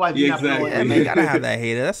blowing up. Otherwise, you're not blowing up. Yeah, man, you gotta have that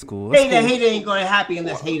hater. That's cool. Hater ain't gonna happy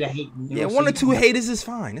unless hater hating. Yeah, 1 or 2 haters is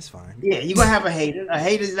fine. It's fine. Yeah, you're gonna have a hater. A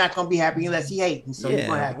hater's not gonna be happy unless he hating. So yeah, you're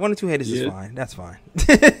gonna have 1 or 2 haters is fine. That's fine.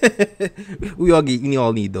 we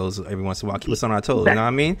all need those every once in a while. Keep us on our toes. You know what I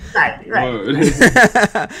mean?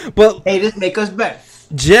 Right. But haters make us better.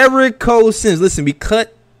 Jericho Sims. Listen, we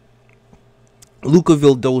cut Luka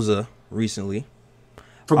Vildoza recently.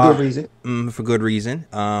 For good reason. For good reason.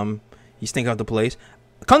 He stink out the place.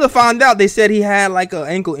 Come to find out, they said he had like an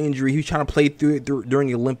ankle injury. He was trying to play through during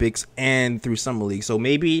the Olympics and through Summer League. So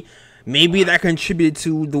maybe that contributed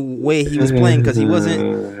to the way he was playing because he was,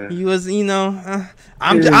 you know.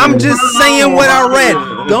 I'm just saying what I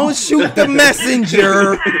read. Don't shoot the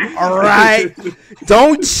messenger. All right.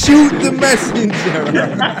 Don't shoot the messenger.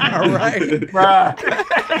 All right.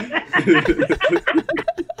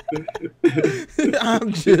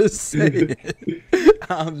 I'm just saying.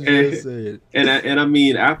 And I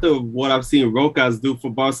mean, after what I've seen Rokas do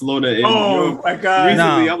for Barcelona in Europe my God.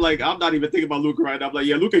 recently, I'm not even thinking about Luka right now. I'm like,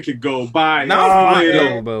 yeah, Luka can go. Bye.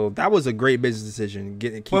 Bro, that was a great business decision.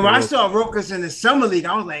 When I saw Rokas in the Summer League,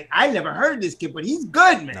 I was like, I never heard of this kid, but he's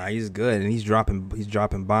good, man. Nah, he's good, and he's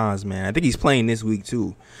dropping bombs, man. I think he's playing this week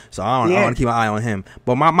too, so I want to keep an eye on him.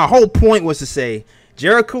 But my whole point was to say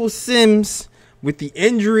Jericho Sims. With the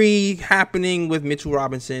injury happening with Mitchell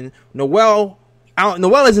Robinson, Noel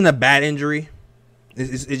isn't a bad injury.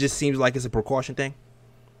 It just seems like it's a precaution thing.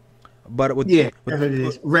 But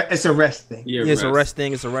it's a rest thing. Yeah, it's a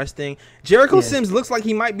rest thing. Jericho Sims looks like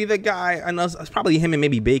he might be the guy. I know it's probably him and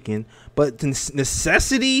maybe Bacon, but the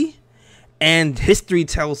necessity and history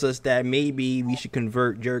tells us that maybe we should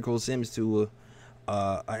convert Jericho Sims to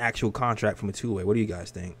an actual contract from a 2-way. What do you guys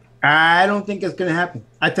think? I don't think it's going to happen.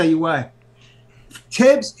 I tell you why.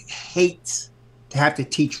 Tibbs hates to have to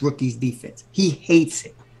teach rookies defense. He hates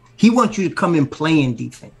it. He wants you to come in playing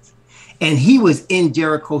defense. And he was in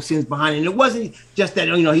Jericho Sims behind. And it wasn't just that,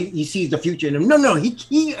 he sees the future in him. No,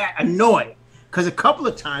 he annoyed. Because a couple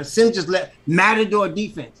of times, Sims just let Matador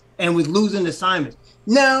defense and was losing assignments.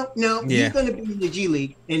 No, he's going to be in the G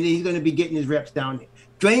League, and he's going to be getting his reps down there.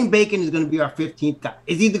 Dwayne Bacon is going to be our 15th guy.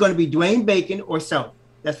 It's either going to be Dwayne Bacon or Selden.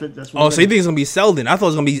 That's what. Oh, so you think it's gonna be Selden? I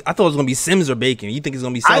thought it was gonna be Sims or Bacon. You think it's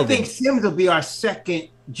gonna be Selden? I think Sims will be our second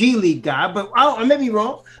G League guy, but I may be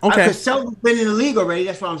wrong. Okay. Because Selden's been in the league already.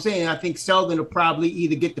 That's what I'm saying. I think Selden will probably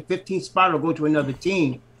either get the 15th spot or go to another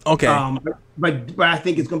team. Okay. But I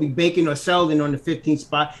think it's gonna be Bacon or Selden on the 15th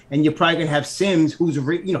spot, and you're probably gonna have Sims, who's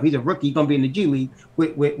he's a rookie, he's gonna be in the G League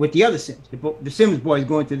with the other Sims. The Sims boy is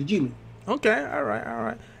going to the G League. Okay. All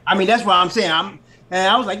right. I mean, that's why I'm saying And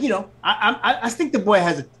I was like, I think the boy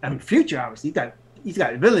has a future. Obviously, he's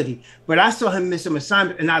got ability. But I saw him miss some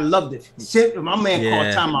assignment, and I loved it. My man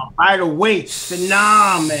called timeout right away. Said,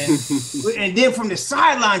 "Nah, man." And then from the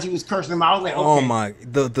sidelines, he was cursing him. I was like, "Okay." Oh my!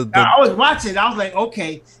 I was watching. I was like,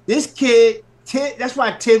 "Okay, this kid." That's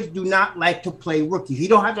why Tibbs do not like to play rookies. He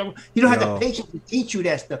don't have the patience to teach you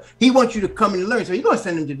that stuff. He wants you to come and learn. So he's gonna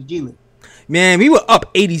send him to the G League. Man, we were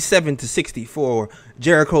up 87-64.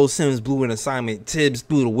 Jericho Sims blew an assignment. Tibbs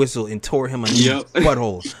blew the whistle and tore him a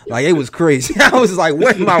butthole. Like, it was crazy. I was like,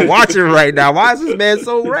 what am I watching right now? Why is this man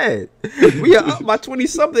so red? We are up by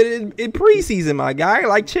 20-something in preseason, my guy.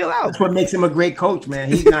 Like, chill out. That's what makes him a great coach, man.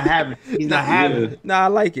 He's not having it. Nah, I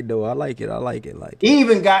like it, though. I like it. He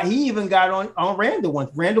even got on Randall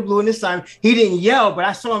once. Randall blew an assignment. He didn't yell, but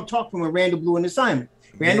I saw him talking when Randall blew an assignment.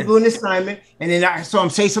 Randall blew an assignment, and then I saw him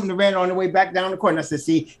say something to Randall on the way back down the court. And I said,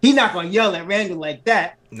 see, he's not going to yell at Randall like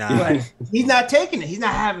that. Nah. But he's not taking it. He's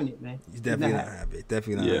not having it, man. He's definitely not having it.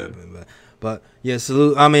 Definitely not having it. But yeah,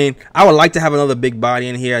 salute. I mean, I would like to have another big body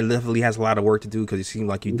in here. He definitely has a lot of work to do because he seemed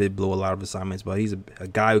like he did blow a lot of assignments. But he's a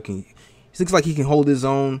guy who can. He looks like he can hold his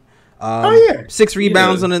own. 6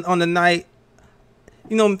 rebounds on the night.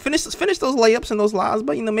 Finish those layups and those lives,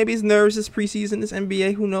 but maybe he's nervous this preseason, this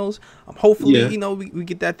NBA. Who knows? Hopefully, we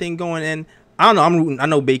get that thing going. And I don't know. I'm rooting. I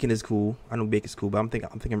know Bacon is cool. But I'm thinking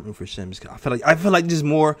I'm rooting for Sims. I feel like there's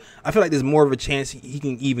more. I feel like there's more of a chance he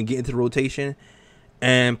can even get into the rotation.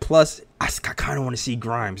 And plus, I kind of want to see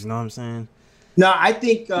Grimes. You know what I'm saying? No, I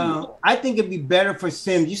think it'd be better for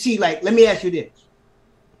Sims. You see, like, let me ask you this: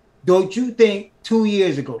 don't you think 2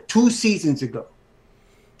 years ago, 2 seasons ago,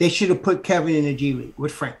 they should have put Kevin in the G League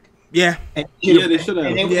with Frank? Yeah, they should have.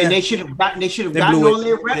 And they should have gotten all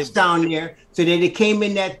their reps down there so that they came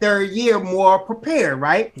in that third year more prepared,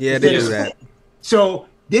 right? Yeah, they do that. So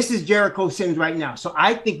this is Jericho Sims right now. So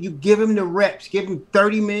I think you give him the reps, give him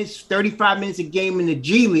 30 minutes, 35 minutes a game in the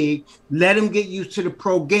G League, let him get used to the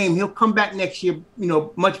pro game. He'll come back next year,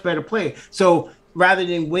 much better player. So rather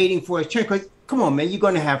than waiting for his turn, because come on, man, you're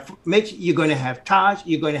going to have Mitch, you're going to have Taj,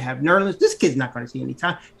 you're going to have Nerlens. This kid's not going to see any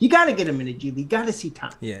time. You got to get him in the G League. You got to see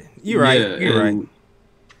time. Yeah, you're right. You're right.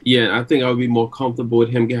 Yeah, I think I would be more comfortable with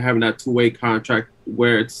him having that 2-way contract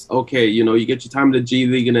where it's okay, you get your time in the G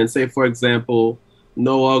League, and then say, for example,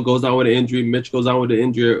 Noah goes down with an injury, Mitch goes down with an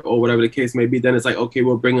injury, or whatever the case may be. Then it's like, okay,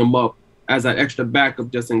 we'll bring him up as that extra backup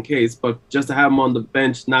just in case. But just to have him on the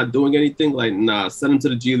bench not doing anything, like, nah, send him to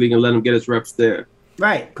the G League and let him get his reps there.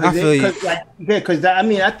 Right, because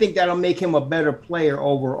I think that'll make him a better player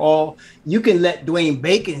overall. You can let Dwayne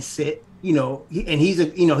Bacon sit, and he's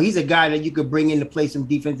a guy that you could bring in to play some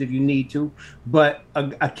defense if you need to. But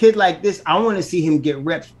a kid like this, I want to see him get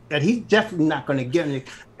reps that he's definitely not going to get.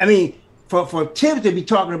 I mean, for Tibbs to be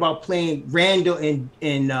talking about playing Randall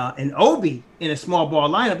and Obi in a small ball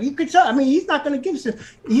lineup, you could tell. I mean, he's not going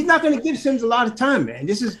to give Sims a lot of time, man.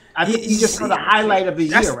 I think he just saw the highlight of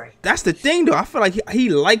his year, right? That's the thing, though. I feel like he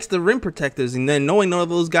likes the rim protectors, and then knowing none of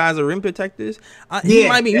those guys are rim protectors, he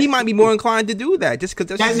might be more inclined to do that just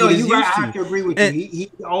because that's what he's used to. I have to agree with you. He's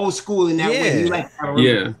old school in that way. He likes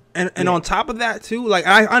and on top of that too, like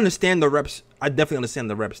I understand the reps. I definitely understand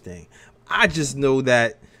the reps thing. I just know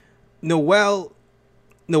that Noel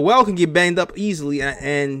can get banged up easily,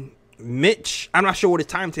 and Mitch, I'm not sure what his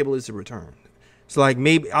timetable is to return. So like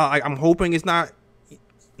maybe I'm hoping it's not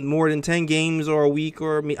more than 10 games or a week,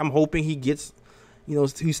 or I'm hoping he gets, he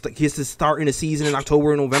gets to start in the season in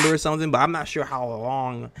October or November or something. But I'm not sure how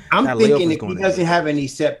long. I'm thinking if he doesn't have any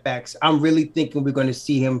setbacks, I'm really thinking we're going to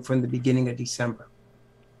see him from the beginning of December.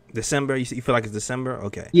 December, you feel like it's December?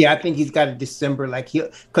 Okay. Yeah, I think he's got a December, like he'll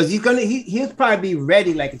probably be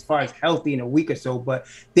ready, like as far as healthy in a week or so. But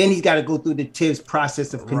then he's got to go through the Tibbs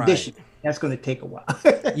process of conditioning. Right. That's going to take a while.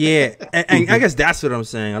 Yeah, and I guess that's what I'm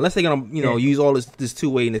saying. Unless they're gonna, use all this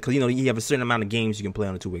 2-way, because you have a certain amount of games you can play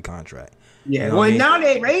on a 2-way contract. Yeah. Well, now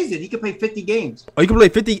they raised it. He can play 50 games. Oh, you can play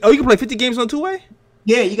 50. Oh, you can play 50 games on 2-way.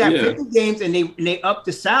 Yeah, you got 50 games, and they upped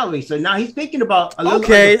the salary. So now he's thinking about a little.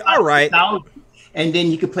 Okay, all right. And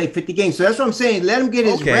then you could play 50 games. So that's what I'm saying. Let him get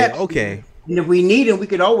his reps. Okay. And if we need him, we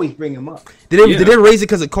could always bring him up. Did they raise it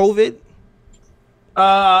because of COVID?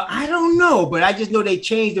 I don't know, but I just know they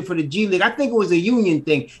changed it for the G League. I think it was a union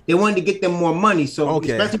thing. They wanted to get them more money. So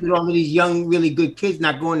especially with all of these young, really good kids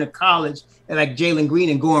not going to college, and like Jalen Green,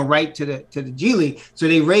 and going right to the G League. So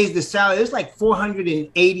they raised the salary. It's like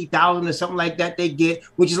 $480,000 or something like that they get,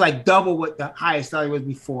 which is like double what the highest salary was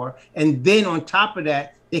before. And then on top of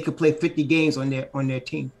that, they could play 50 games on their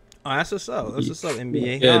team. Oh, that's what's up. That's what's up,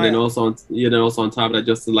 NBA. Yeah, and then also on top of that,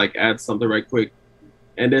 just to like add something right quick,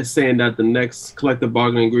 and they're saying that the next collective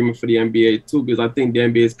bargaining agreement for the NBA too, because I think the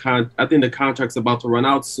NBA's the contract's about to run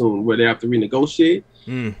out soon, where they have to renegotiate.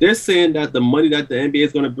 They're saying that the money that the NBA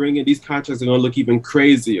is going to bring in, these contracts are going to look even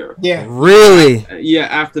crazier. Yeah, really. Yeah,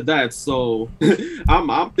 after that, so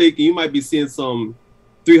I'm thinking you might be seeing some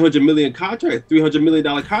 $300 million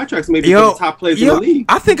contracts, maybe for the top players in the league.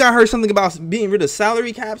 I think I heard something about being rid of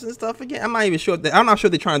salary caps and stuff again. I'm not even sure. I'm not sure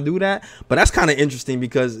they're trying to do that, but that's kind of interesting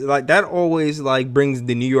because like that always like brings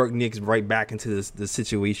the New York Knicks right back into the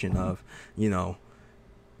situation of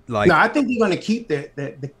like. No, I think they're going to keep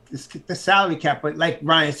the salary cap, but like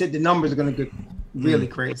Ryan said, the numbers are going to get really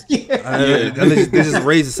crazy. They just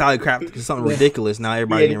raise the salary cap to something ridiculous. Now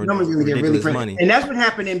everybody's getting ridiculous money, and that's what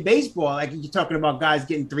happened in baseball. Like you're talking about guys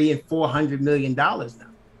getting $300 and $400 million now.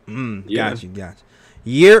 Got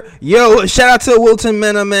you. Yo, shout out to Wilton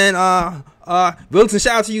Mena, man. Wilton,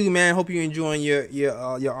 shout out to you, man. Hope you're enjoying your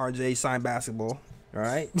RJ signed basketball. All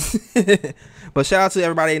right, but shout out to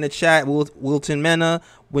everybody in the chat. Wilton Mena,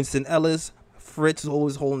 Winston Ellis, Fritz is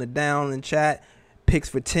always holding it down in the chat. Picks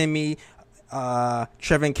for Timmy.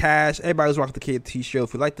 Trevin Cash, everybody who's watching the KT show.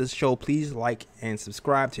 If you like this show, please like and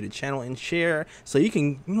subscribe to the channel and share so you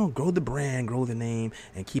can grow the brand, grow the name,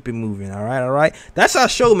 and keep it moving. All right. That's our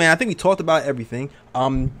show, man. I think we talked about everything.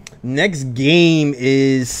 Next game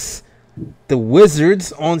is the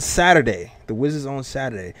Wizards on Saturday.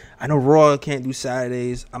 I know Raw can't do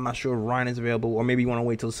Saturdays. I'm not sure if Ryan is available, or maybe you want to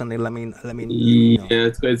wait till Sunday. Let me know. Yeah,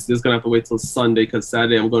 it's just gonna have to wait till Sunday because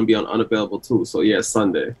Saturday I'm gonna be unavailable too. So yeah,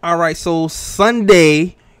 Sunday. All right, so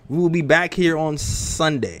Sunday We will be back here on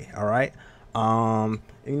Sunday. All right.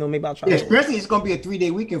 Maybe I'll try. Yeah, especially it's gonna be a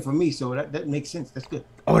 3-day weekend for me, so that makes sense. That's good.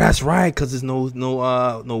 Oh, that's right, because there's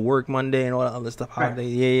no work Monday and all that other stuff. Holiday.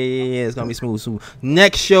 Yeah. It's gonna be smooth. So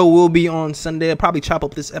next show will be on Sunday. I'll probably chop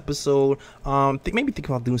up this episode. Think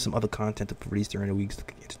about doing some other content to release during the weeks to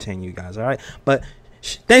entertain you guys. All right, but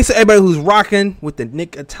thanks to everybody who's rocking with the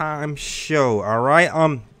Nick of Time show. All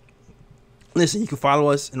right. Listen, you can follow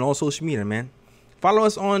us in all social media, man. Follow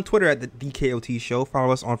us on Twitter at the DKOT Show.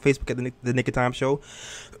 Follow us on Facebook at the Nick of Time Show.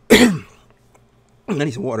 I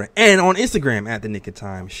need some water. And on Instagram at the Nick of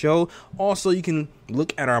Time Show. Also, you can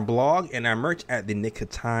look at our blog and our merch at the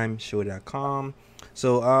nickoftimeshow.com.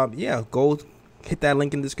 So, go hit that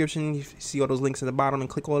link in the description. You see all those links at the bottom and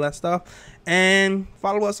click all that stuff. And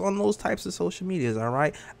follow us on those types of social medias, all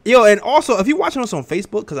right? Yo, and also, if you're watching us on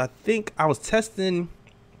Facebook, because I think I was testing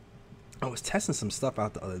some stuff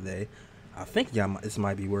out the other day. I think this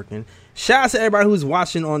might be working. Shout out to everybody who's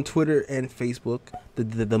watching on Twitter and Facebook.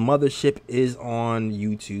 The mothership is on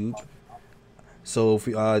YouTube, so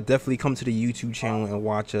definitely come to the YouTube channel and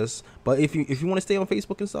watch us. But if you want to stay on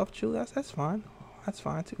Facebook and stuff, chill. That's fine. That's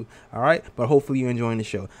fine too. All right. But hopefully you're enjoying the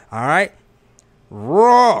show. All right.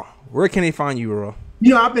 Raw. Where can they find you, Raw?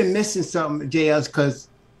 I've been missing something, JLs, because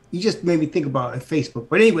you just made me think about it, Facebook.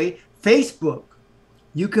 But anyway, Facebook.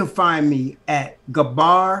 You can find me at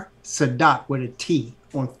Gabar Sadak with a T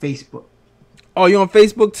on Facebook. Oh, you're on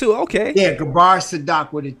Facebook too? Okay. Yeah, Gabar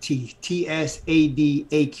Sadak with a T.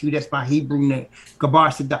 TSADAQ. That's my Hebrew name. Gabar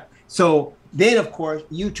Sadak. So then, of course,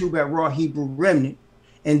 YouTube at Raw Hebrew Remnant.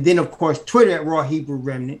 And then, of course, Twitter at Raw Hebrew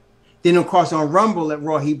Remnant. Then, of course, on Rumble at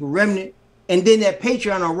Raw Hebrew Remnant. And then that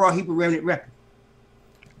Patreon on Raw Hebrew Remnant Record.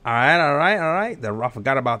 All right. I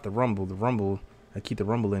forgot about the Rumble. I keep the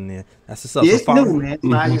Rumble in there. That's the stuff. Yeah, it's new, man.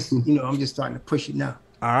 So I just, I'm just starting to push it now.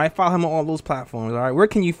 All right, follow him on all those platforms. All right, where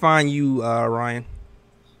can you find you, Ryan?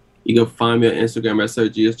 You can find me on Instagram at Sir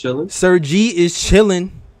G is chilling. Sir G is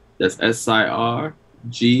chilling. That's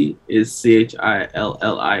SIRG is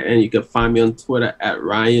CHILLIN. You can find me on Twitter at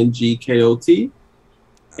RyanGKOT.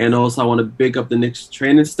 And also, I want to big up the Knicks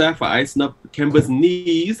training staff for icing up Kemba's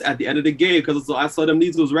knees at the end of the game because I saw them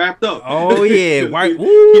knees was wrapped up. Oh, yeah. Right.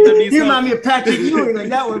 You remind me of Patrick Ewing on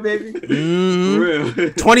that one, baby. Mm-hmm. For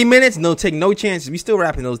real. 20 minutes? No, take no chances. We still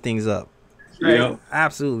wrapping those things up. Right. Yeah.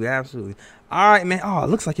 Absolutely. All right, man. Oh, it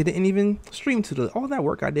looks like it didn't even stream to all that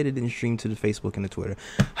work I did. It didn't stream to the Facebook and the Twitter.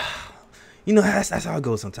 That's how it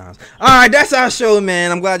goes sometimes. All right, that's our show,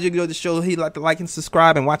 man. I'm glad you enjoyed the show. He'd like to like and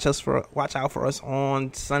subscribe and watch out for us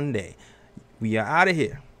on Sunday. We are out of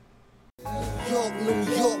here. New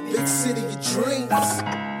York, big city of dreams.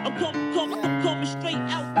 I'm coming straight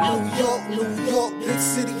out. New York, big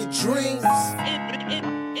city of dreams.